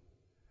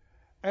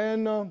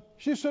 And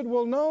she said,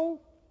 well,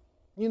 no,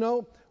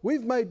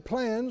 we've made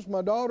plans,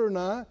 my daughter and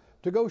I,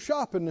 to go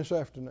shopping this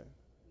afternoon.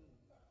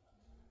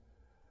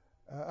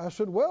 I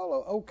said,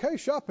 well, okay,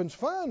 shopping's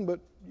fine, but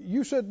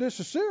you said this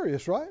is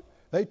serious, right?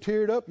 They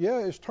teared up, yeah,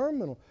 it's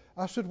terminal.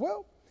 I said,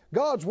 well,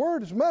 God's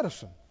word is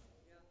medicine.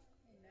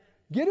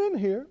 Get in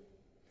here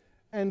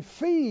and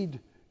feed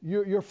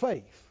your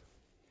faith.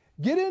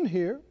 Get in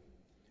here.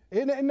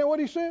 And know what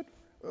he said?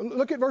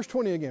 Look at verse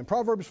 20 again,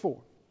 Proverbs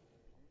 4.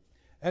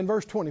 And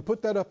verse 20,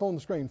 put that up on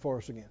the screen for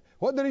us again.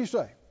 What did he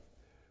say?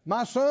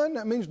 My son,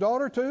 that means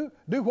daughter too,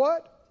 do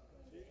what?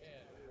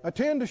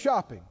 Attend to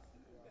shopping.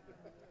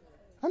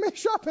 I mean,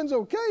 shopping's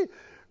okay,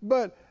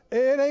 but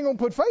it ain't going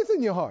to put faith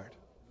in your heart.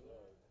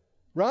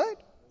 Right?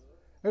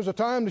 There's a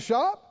time to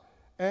shop,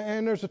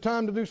 and there's a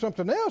time to do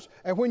something else.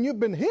 And when you've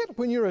been hit,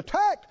 when you're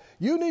attacked,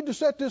 you need to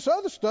set this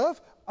other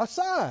stuff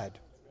aside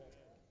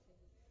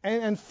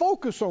and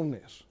focus on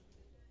this.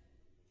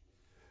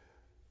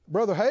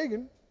 Brother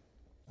Hagin,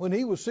 when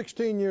he was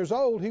 16 years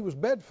old, he was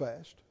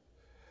bedfast.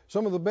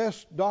 Some of the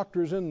best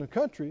doctors in the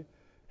country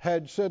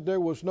had said there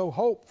was no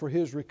hope for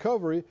his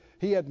recovery.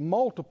 He had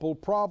multiple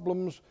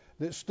problems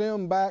that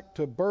stem back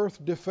to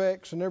birth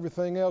defects and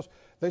everything else.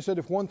 They said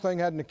if one thing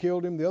hadn't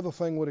killed him, the other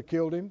thing would have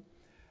killed him.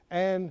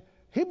 And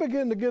he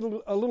began to get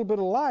a little bit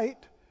of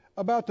light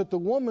about that the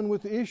woman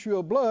with the issue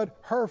of blood,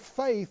 her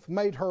faith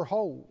made her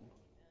whole.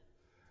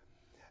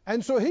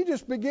 And so he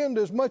just began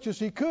to, as much as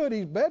he could,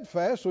 he's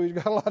bedfast, so he's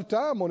got a lot of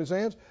time on his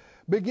hands,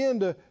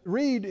 began to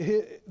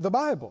read the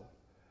Bible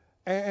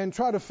and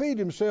try to feed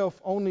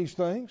himself on these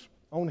things,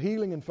 on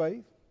healing and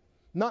faith,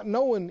 not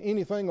knowing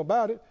anything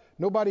about it.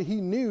 Nobody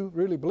he knew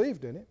really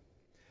believed in it.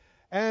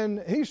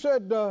 And he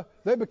said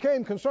they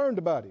became concerned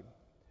about him,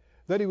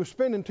 that he was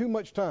spending too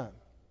much time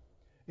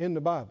in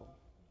the Bible.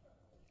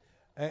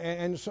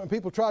 And some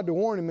people tried to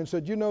warn him and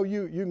said, you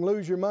can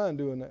lose your mind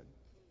doing that.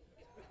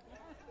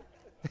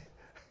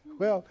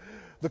 Well,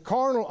 the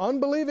carnal,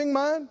 unbelieving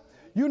mind,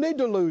 you need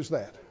to lose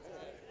that.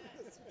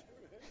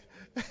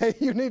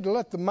 You need to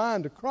let the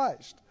mind of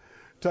Christ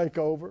take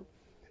over.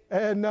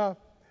 And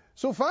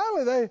so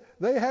finally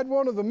they had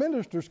one of the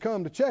ministers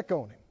come to check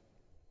on him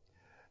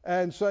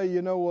and say,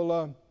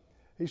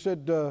 he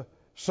said,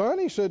 son,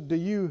 he said, do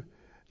you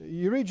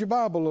read your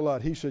Bible a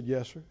lot? He said,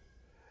 yes, sir.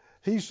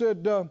 He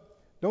said,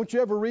 don't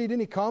you ever read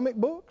any comic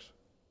books?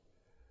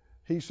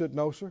 He said,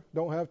 no, sir,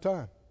 don't have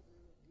time.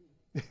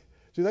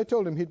 See, they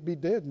told him he'd be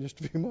dead in just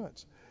a few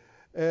months.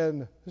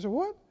 And he said,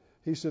 what?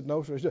 He said,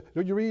 no, sir. He said,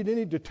 do you read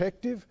any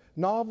detective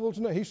novels?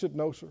 No. He said,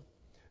 no, sir,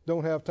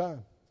 don't have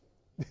time.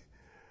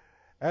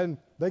 And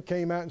they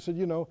came out and said,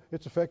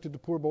 it's affected the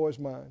poor boy's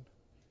mind.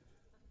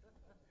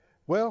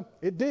 Well,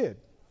 it did.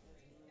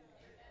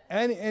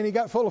 And he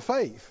got full of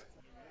faith.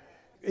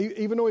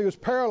 Even though he was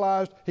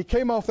paralyzed, he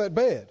came off that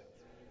bed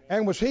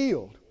and was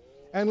healed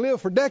and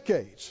lived for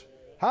decades.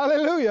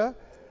 Hallelujah.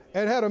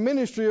 And had a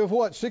ministry of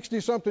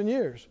 60-something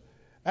years.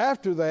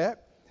 After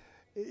that,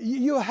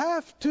 you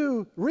have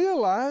to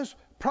realize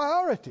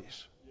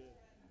priorities.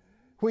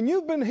 When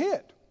you've been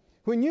hit,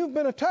 when you've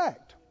been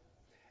attacked,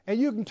 and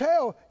you can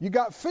tell you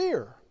got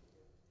fear.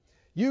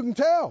 You can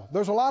tell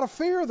there's a lot of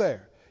fear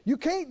there. You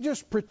can't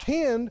just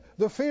pretend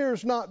the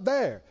fear's not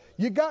there.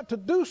 You got to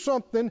do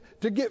something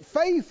to get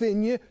faith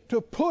in you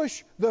to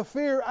push the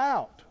fear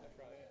out.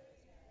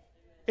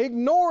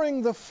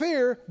 Ignoring the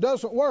fear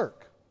doesn't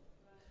work.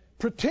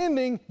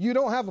 Pretending you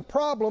don't have a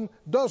problem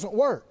doesn't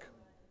work.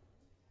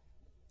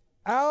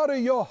 Out of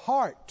your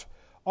heart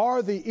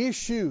are the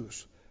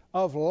issues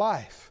of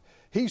life.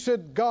 He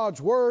said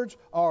God's words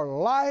are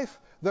life.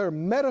 They're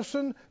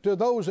medicine to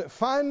those that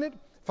find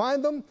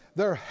them.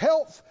 They're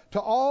health to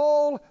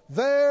all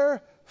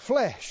their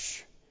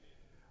flesh.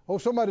 Oh,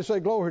 somebody say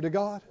glory to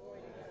God.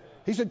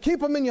 He said keep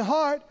them in your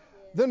heart.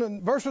 Then a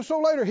verse or so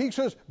later he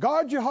says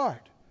guard your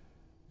heart.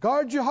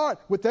 Guard your heart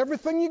with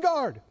everything you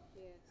guard.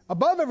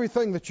 Above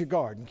everything that you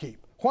guard and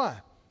keep. Why?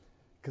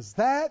 Because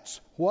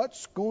that's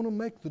what's going to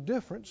make the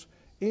difference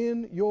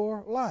in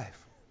your life.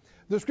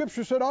 The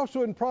scripture said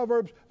also in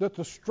Proverbs that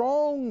the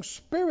strong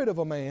spirit of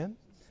a man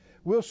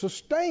will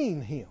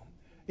sustain him,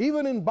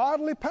 even in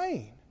bodily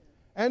pain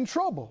and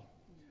trouble.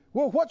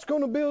 Well, what's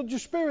going to build your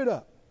spirit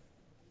up?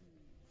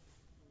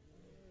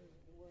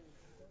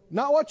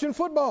 Not watching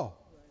football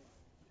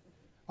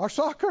or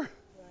soccer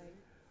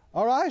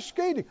or ice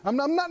skating. I'm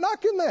not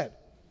knocking that.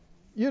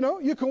 You know,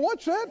 you can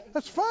watch that.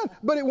 That's fine.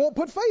 But it won't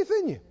put faith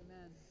in you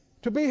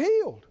to be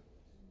healed.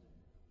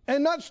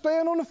 And not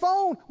staying on the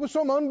phone with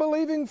some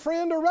unbelieving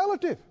friend or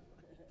relative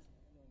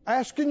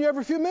asking you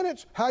every few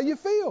minutes how you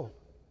feel.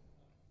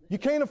 You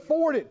can't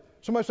afford it.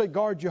 Somebody say,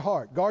 guard your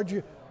heart. Guard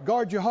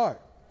your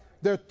heart.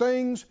 There are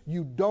things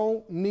you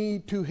don't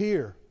need to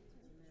hear.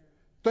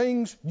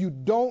 Things you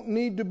don't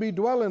need to be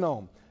dwelling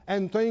on.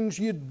 And things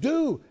you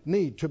do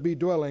need to be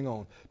dwelling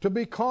on. To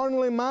be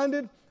carnally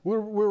minded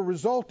will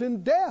result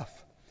in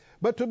death.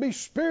 But to be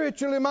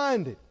spiritually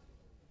minded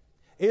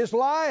is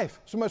life.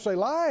 Somebody say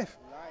life.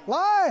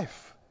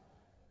 Life.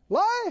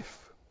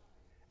 Life.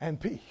 And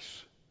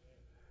peace.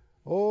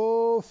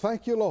 Oh,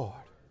 thank you, Lord.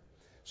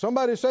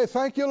 Somebody say,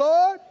 thank you,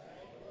 Lord.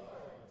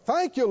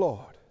 Thank you,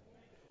 Lord.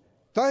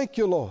 Thank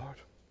you, Lord.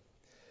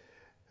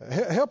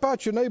 Help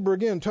out your neighbor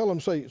again. Tell them,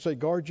 say,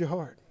 guard your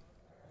heart.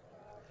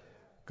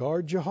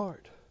 Guard your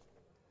heart.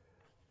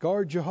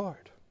 Guard your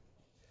heart.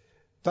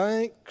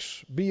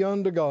 Thanks be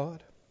unto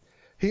God.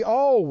 He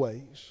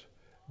always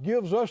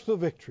gives us the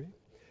victory.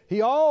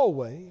 He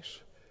always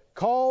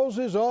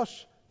causes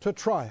us to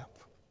triumph.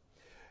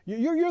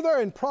 You're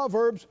there in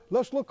Proverbs.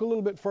 Let's look a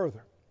little bit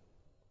further.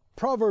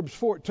 Proverbs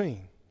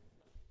 14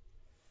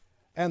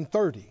 and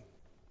 30.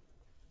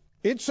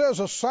 It says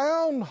a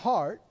sound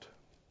heart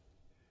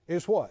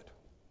is what?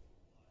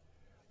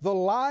 The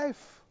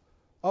life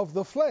of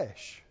the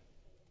flesh.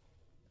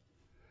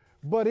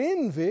 But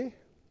envy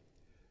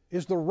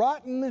is the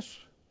rottenness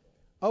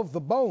of the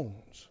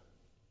bones.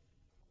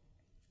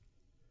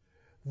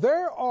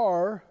 There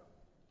are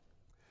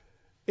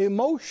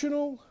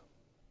emotional,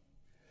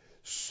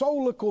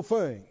 soulical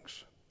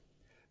things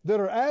that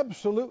are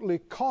absolutely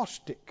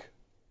caustic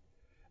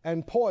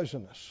and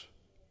poisonous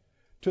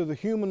to the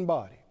human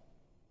body.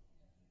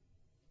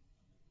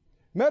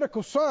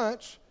 Medical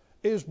science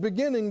is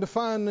beginning to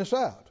find this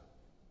out.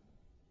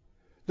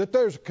 That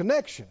there's a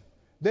connection,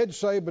 they'd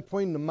say,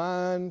 between the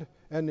mind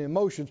and the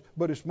emotions,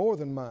 but it's more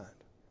than mind.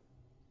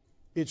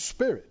 It's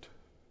spirit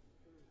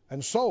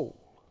and soul.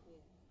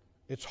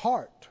 It's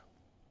heart.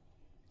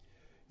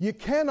 You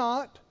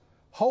cannot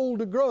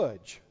hold a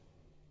grudge.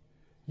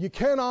 You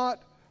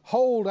cannot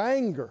hold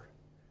anger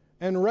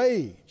and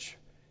rage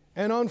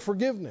and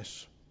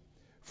unforgiveness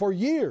for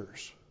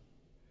years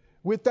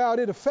without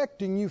it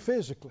affecting you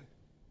physically.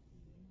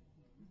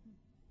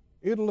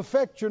 It'll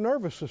affect your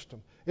nervous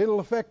system. It'll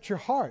affect your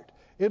heart.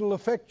 It'll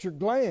affect your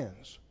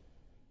glands.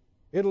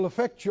 It'll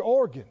affect your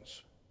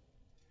organs.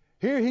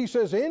 Here he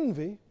says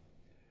envy,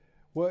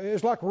 well,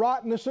 it's like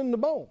rottenness in the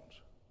bones.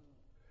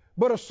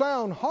 But a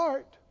sound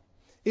heart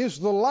is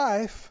the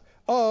life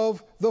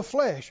of the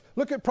flesh.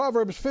 Look at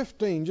Proverbs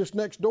 15, just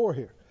next door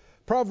here.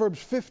 Proverbs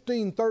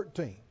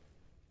 15:13.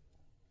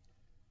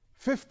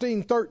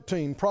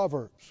 15:13,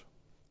 Proverbs.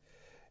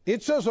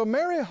 It says, a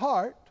merry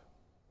heart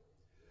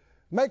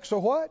makes a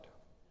what?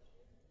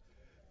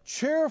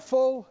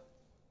 Cheerful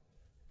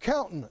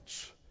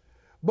countenance.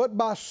 But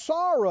by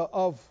sorrow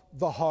of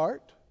the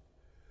heart,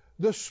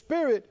 the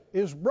spirit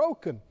is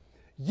broken,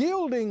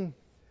 yielding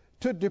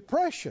to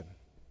depression,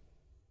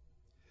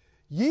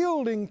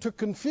 yielding to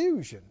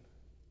confusion.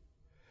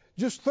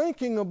 Just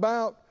thinking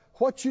about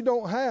what you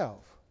don't have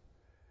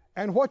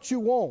and what you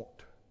want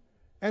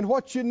and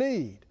what you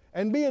need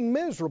and being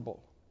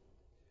miserable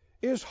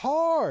is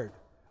hard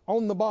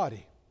on the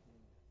body.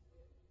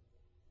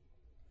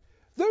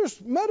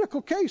 There's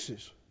medical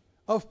cases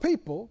of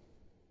people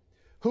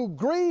who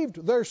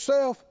grieved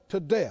theirself to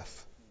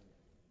death.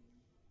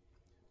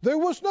 There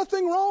was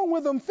nothing wrong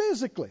with them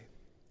physically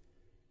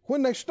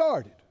when they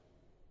started.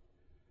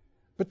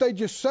 But they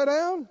just sat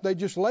down, they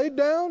just laid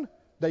down,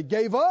 they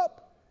gave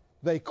up,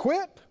 they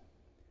quit,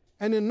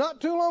 and in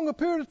not too long a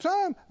period of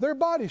time, their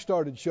body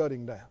started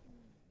shutting down.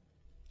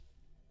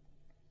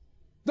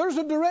 There's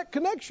a direct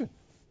connection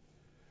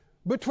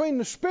between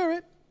the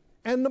spirit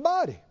and the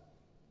body.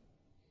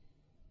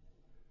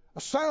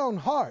 A sound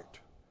heart,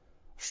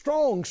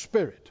 strong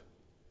spirit,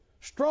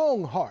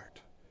 strong heart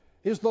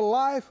is the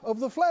life of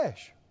the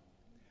flesh.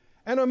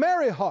 And a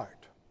merry heart.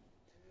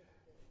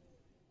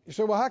 You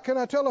say, well, how can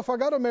I tell if I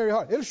got a merry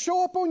heart? It'll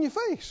show up on your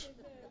face.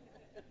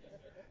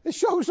 It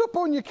shows up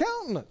on your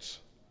countenance.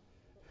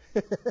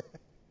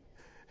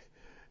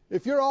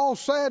 If you're all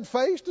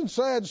sad-faced and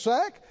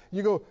sad-sack,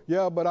 you go,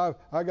 yeah, but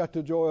I got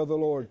the joy of the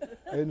Lord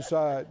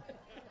inside.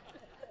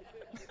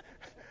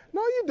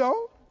 No, you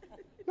don't.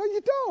 No,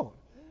 you don't.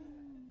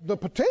 The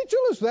potential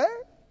is there,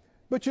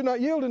 but you're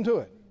not yielding to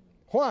it.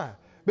 Why?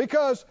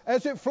 Because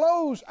as it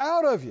flows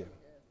out of you,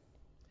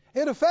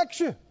 it affects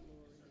you.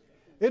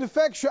 It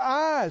affects your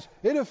eyes.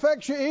 It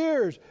affects your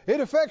ears. It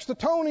affects the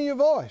tone of your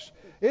voice.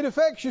 It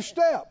affects your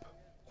step.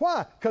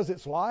 Why? Because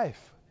it's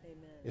life.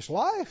 Amen. It's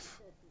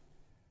life.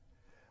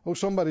 Oh,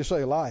 somebody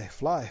say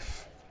life,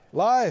 life,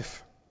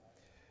 life.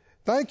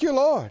 Thank you,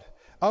 Lord.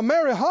 A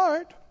merry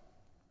heart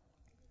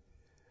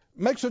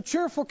makes a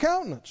cheerful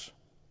countenance.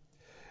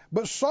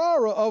 But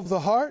sorrow of the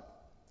heart,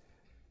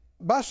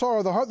 by sorrow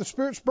of the heart, the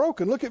spirit's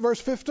broken. Look at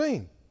verse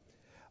 15.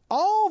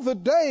 All the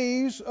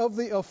days of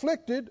the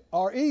afflicted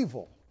are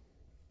evil.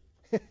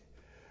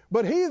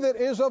 But he that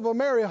is of a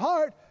merry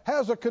heart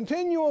has a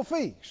continual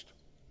feast.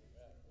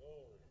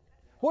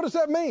 What does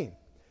that mean?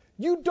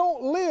 You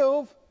don't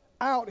live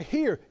out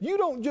here. You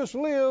don't just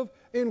live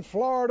in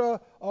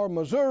Florida or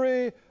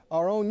Missouri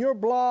or on your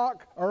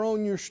block or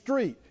on your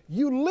street.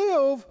 You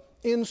live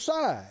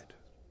inside,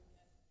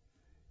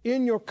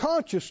 in your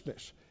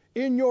consciousness,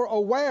 in your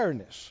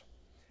awareness.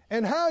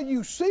 And how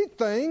you see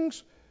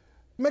things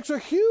makes a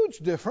huge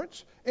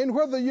difference in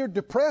whether you're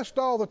depressed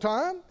all the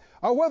time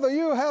or whether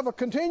you have a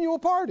continual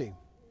party.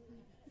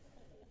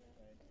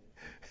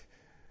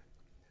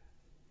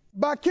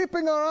 By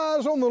keeping our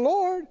eyes on the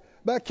Lord,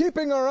 by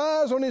keeping our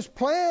eyes on His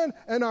plan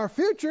and our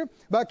future,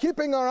 by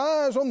keeping our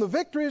eyes on the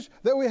victories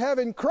that we have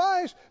in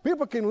Christ,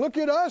 people can look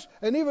at us,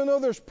 and even though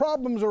there's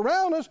problems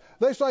around us,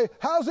 they say,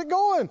 how's it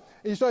going?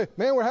 And you say,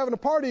 man, we're having a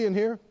party in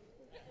here.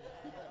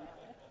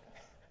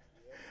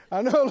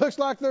 I know it looks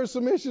like there's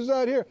some issues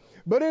out here,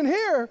 but in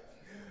here,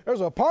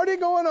 there's a party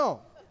going on.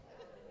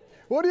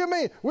 What do you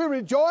mean? We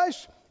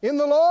rejoice in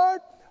the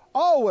Lord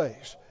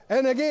always.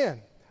 And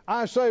again,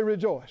 I say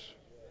rejoice.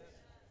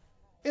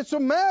 It's a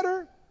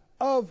matter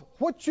of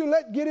what you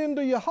let get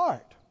into your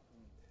heart.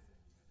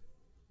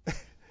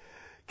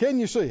 Can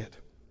you see it?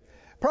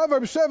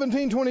 Proverbs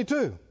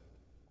 17:22.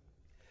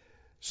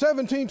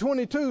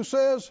 17:22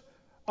 says,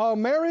 a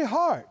merry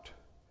heart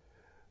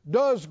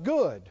does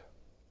good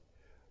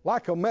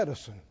like a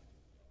medicine,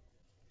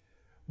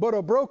 but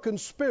a broken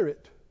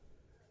spirit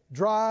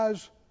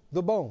dries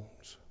the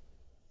bones.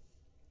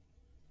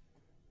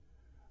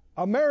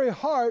 A merry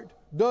heart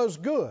does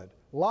good.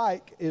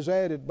 Like is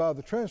added by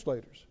the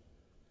translators.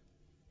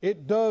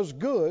 It does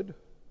good.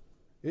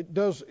 It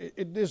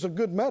is a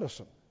good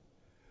medicine.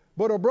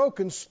 But a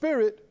broken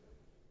spirit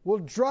will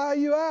dry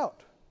you out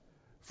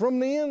from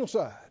the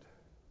inside.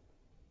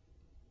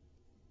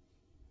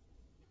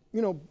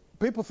 You know,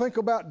 people think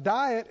about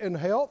diet and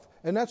health,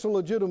 and that's a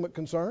legitimate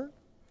concern.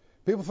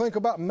 People think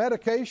about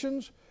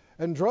medications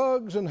and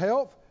drugs and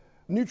health,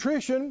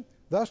 nutrition,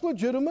 that's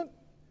legitimate.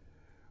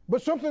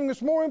 But something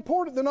that's more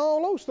important than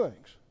all those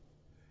things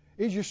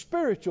is your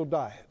spiritual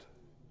diet.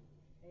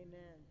 Amen.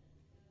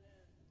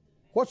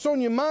 What's on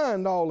your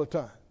mind all the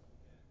time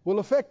will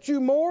affect you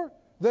more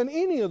than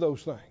any of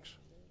those things.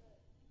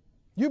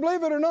 You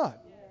believe it or not?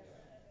 Yes.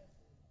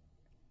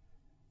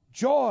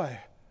 Joy,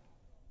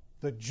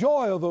 the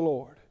joy of the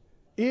Lord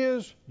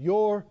is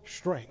your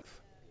strength.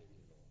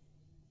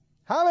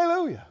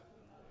 Hallelujah.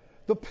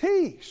 The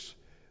peace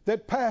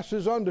that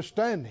passes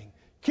understanding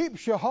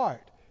keeps your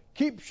heart,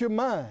 keeps your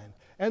mind.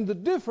 And the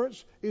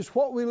difference is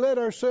what we let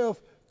ourselves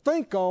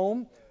think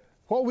on,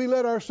 what we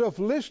let ourselves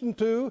listen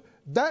to,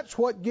 that's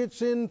what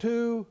gets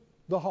into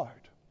the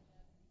heart.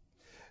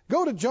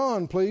 Go to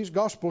John, please,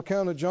 Gospel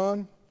account of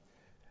John.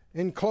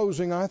 In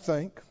closing, I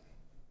think.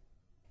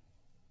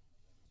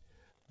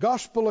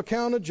 Gospel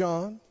account of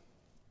John,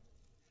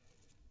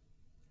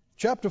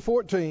 chapter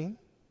 14.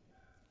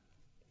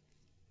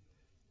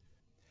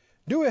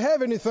 Do we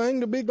have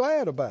anything to be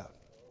glad about?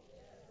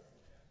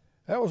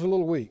 That was a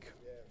little weak.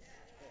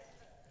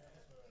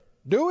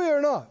 Do we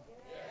or not?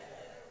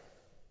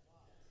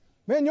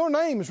 Man, your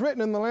name is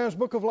written in the Lamb's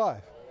Book of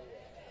Life.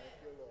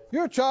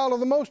 You're a child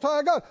of the Most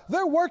High God.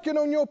 They're working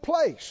on your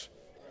place.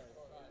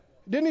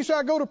 Didn't He say,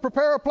 I go to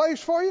prepare a place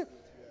for you?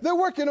 They're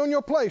working on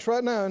your place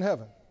right now in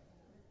heaven.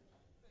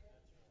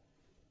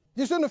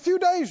 Just in a few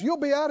days, you'll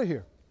be out of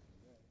here.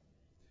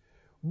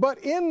 But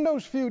in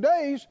those few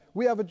days,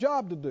 we have a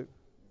job to do.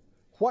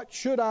 What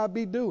should I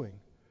be doing?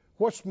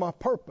 What's my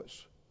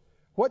purpose?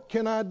 What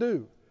can I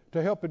do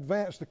to help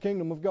advance the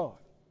kingdom of God?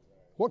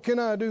 What can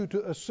I do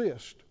to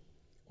assist?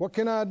 What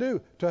can I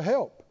do to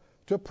help,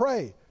 to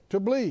pray, to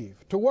believe,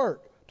 to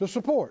work, to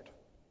support?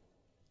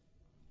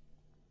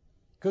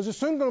 Because it's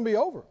soon going to be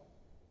over.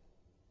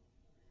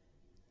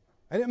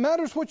 And it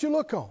matters what you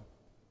look on.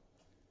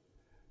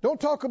 Don't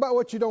talk about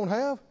what you don't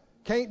have,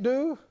 can't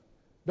do,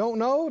 don't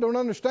know, don't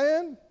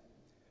understand.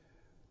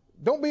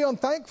 Don't be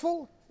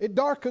unthankful. It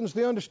darkens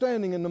the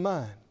understanding in the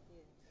mind.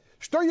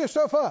 Stir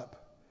yourself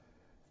up.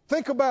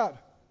 Think about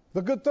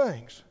the good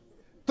things.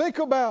 Think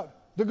about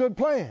the good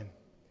plan.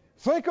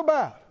 Think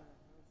about,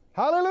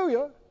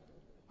 hallelujah,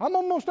 I'm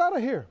almost out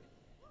of here.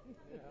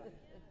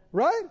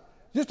 Right?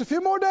 Just a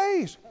few more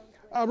days.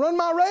 I run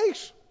my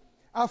race.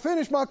 I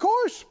finish my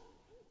course.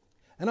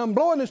 And I'm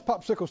blowing this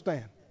popsicle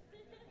stand.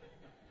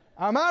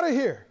 I'm out of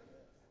here.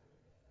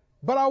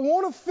 But I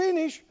want to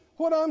finish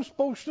what I'm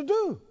supposed to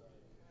do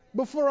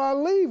before I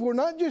leave. We're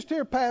not just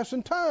here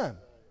passing time.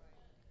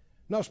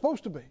 Not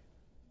supposed to be.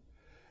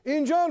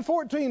 In John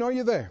 14, are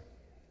you there?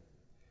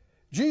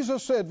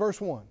 Jesus said, verse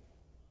 1,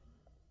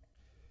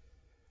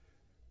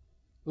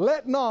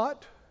 let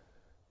not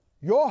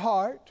your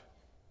heart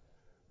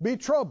be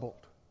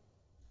troubled.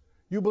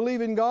 You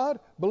believe in God,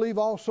 believe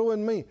also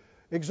in me.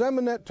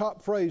 Examine that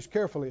top phrase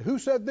carefully. Who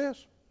said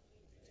this?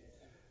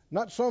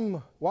 Not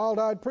some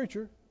wild-eyed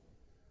preacher.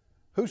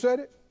 Who said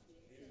it?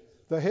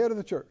 The head of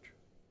the church.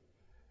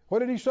 What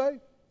did he say?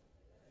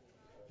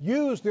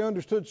 You is the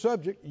understood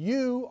subject.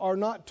 You are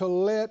not to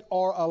let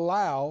or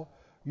allow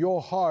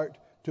your heart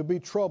to be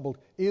troubled.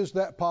 Is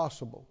that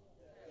possible?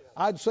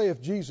 I'd say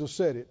if Jesus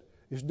said it,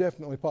 it's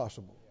definitely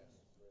possible.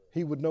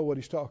 He would know what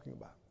he's talking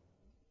about.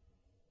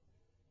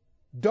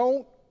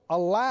 Don't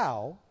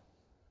allow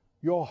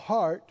your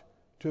heart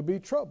to be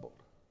troubled.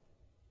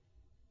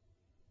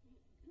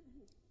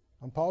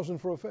 I'm pausing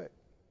for effect.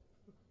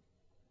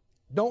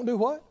 Don't do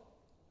what?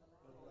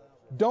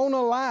 Don't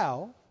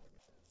allow.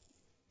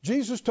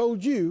 Jesus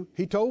told you,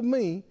 he told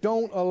me,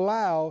 don't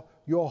allow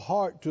your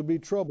heart to be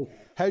troubled.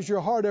 Has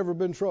your heart ever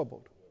been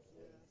troubled?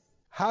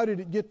 How did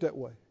it get that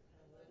way?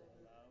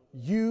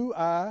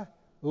 I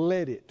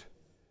let it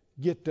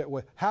get that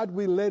way. How did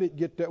we let it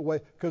get that way?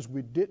 Because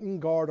we didn't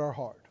guard our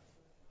heart.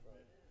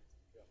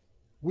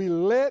 We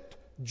let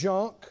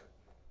junk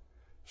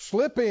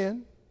slip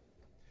in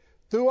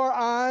through our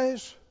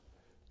eyes,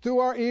 through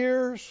our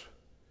ears,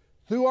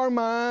 through our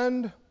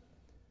mind.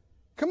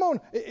 Come on,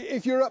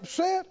 if you're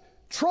upset,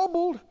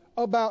 troubled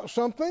about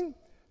something,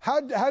 how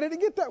did it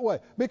get that way?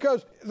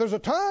 Because there's a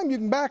time you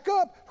can back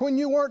up when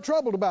you weren't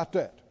troubled about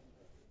that.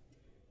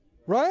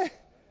 Right?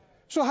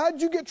 So how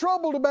did you get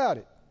troubled about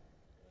it?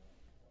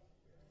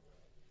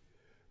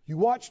 You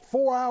watched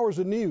 4 hours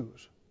of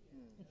news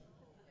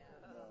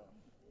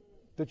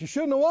that you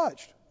shouldn't have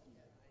watched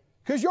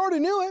because you already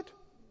knew it.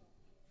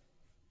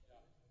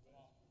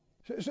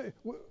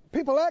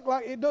 People act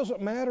like it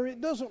doesn't matter.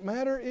 It doesn't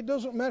matter. It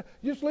doesn't matter.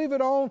 Just leave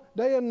it on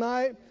day and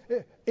night.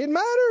 It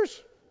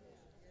matters.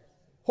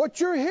 What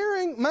you're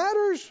hearing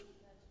matters.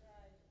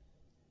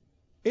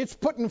 It's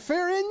putting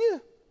fear in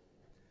you,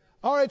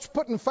 or it's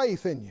putting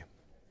faith in you.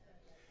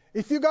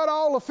 If you got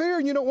all the fear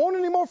and you don't want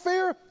any more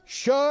fear,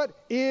 shut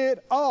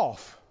it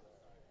off.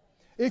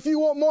 If you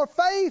want more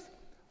faith,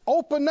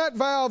 open that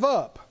valve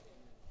up.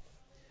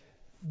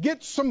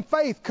 Get some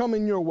faith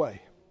coming your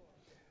way.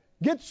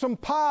 Get some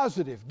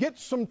positive. Get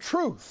some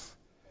truth.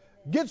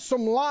 Get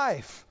some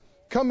life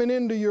coming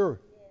into your.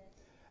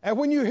 And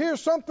when you hear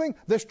something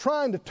that's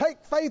trying to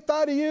take faith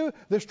out of you,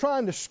 that's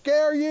trying to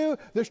scare you,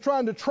 that's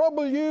trying to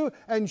trouble you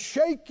and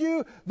shake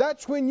you,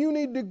 that's when you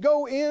need to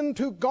go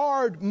into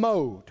guard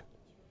mode.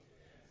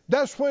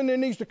 That's when it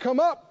needs to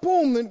come up.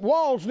 Boom, the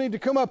walls need to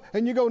come up.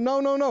 And you go,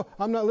 no,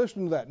 I'm not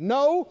listening to that.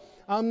 No,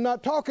 I'm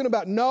not talking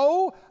about.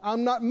 No,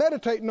 I'm not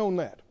meditating on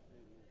that.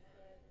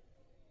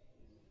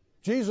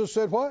 Jesus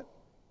said what?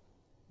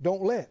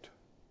 Don't let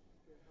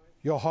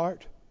your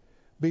heart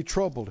be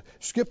troubled.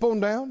 Skip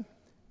on down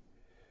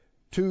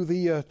to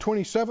the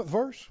 27th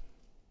verse.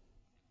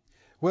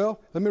 Well,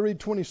 let me read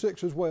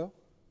 26 as well.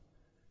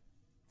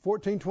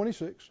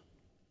 14:26.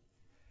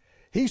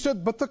 He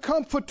said, but the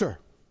Comforter,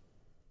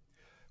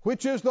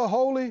 which is the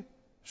Holy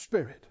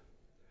Spirit,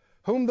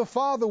 whom the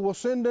Father will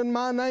send in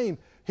my name,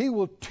 he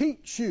will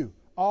teach you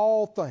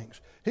all things.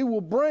 He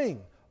will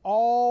bring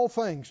all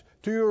things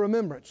to your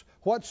remembrance,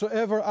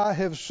 whatsoever I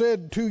have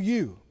said to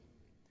you.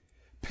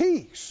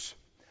 Peace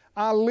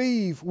I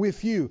leave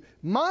with you.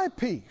 My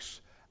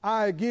peace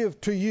I give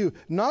to you.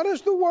 Not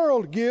as the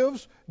world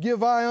gives,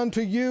 give I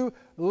unto you.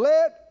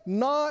 Let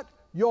not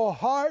your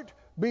heart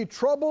be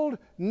troubled,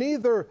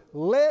 neither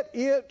let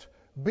it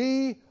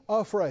be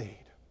afraid.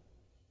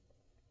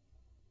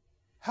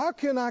 How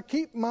can I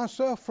keep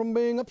myself from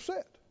being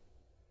upset?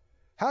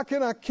 How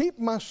can I keep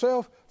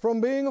myself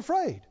from being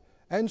afraid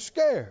and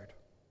scared?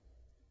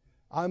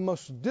 I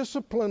must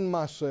discipline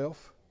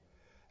myself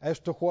as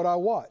to what I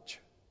watch,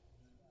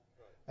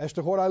 as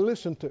to what I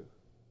listen to,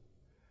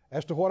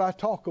 as to what I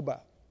talk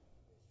about.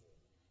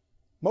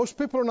 Most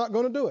people are not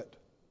going to do it.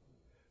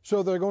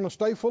 So they're going to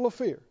stay full of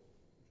fear.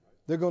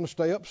 They're going to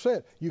stay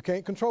upset. You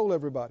can't control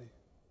everybody.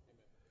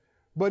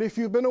 But if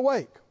you've been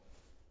awake,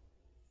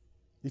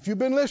 if you've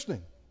been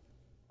listening,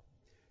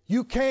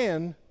 you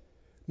can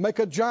make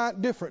a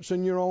giant difference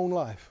in your own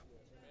life.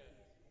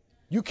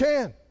 You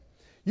can.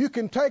 you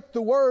can take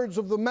the words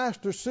of the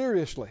Master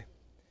seriously.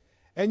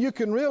 And you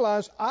can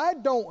realize, I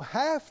don't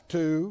have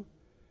to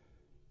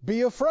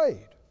be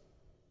afraid.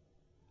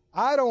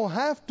 I don't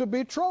have to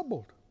be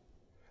troubled.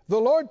 The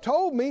Lord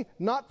told me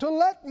not to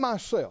let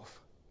myself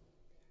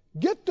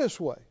get this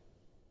way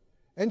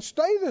and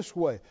stay this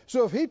way.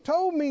 So if He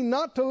told me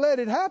not to let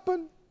it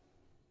happen,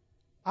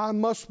 I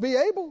must be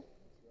able,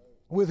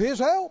 with His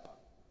help,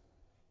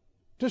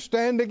 to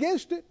stand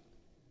against it.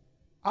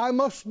 I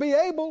must be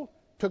able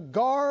to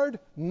guard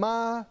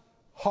my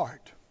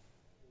heart.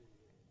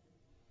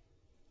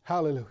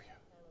 Hallelujah.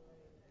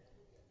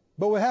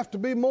 But we have to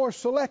be more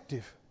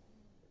selective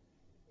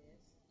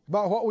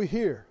about what we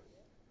hear,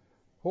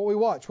 what we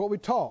watch, what we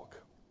talk,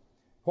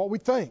 what we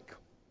think.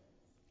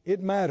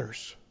 It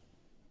matters.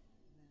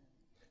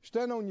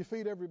 Stand on your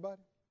feet,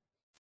 everybody.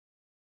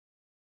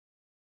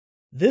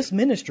 This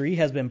ministry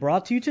has been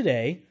brought to you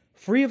today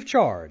free of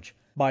charge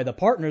by the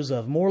partners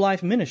of More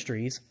Life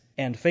Ministries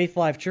and Faith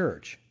Life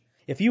Church.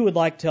 If you would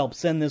like to help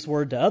send this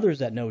word to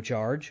others at no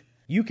charge,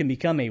 you can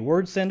become a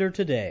word sender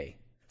today.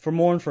 For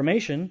more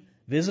information,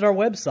 visit our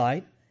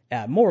website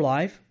at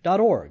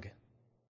morelife.org.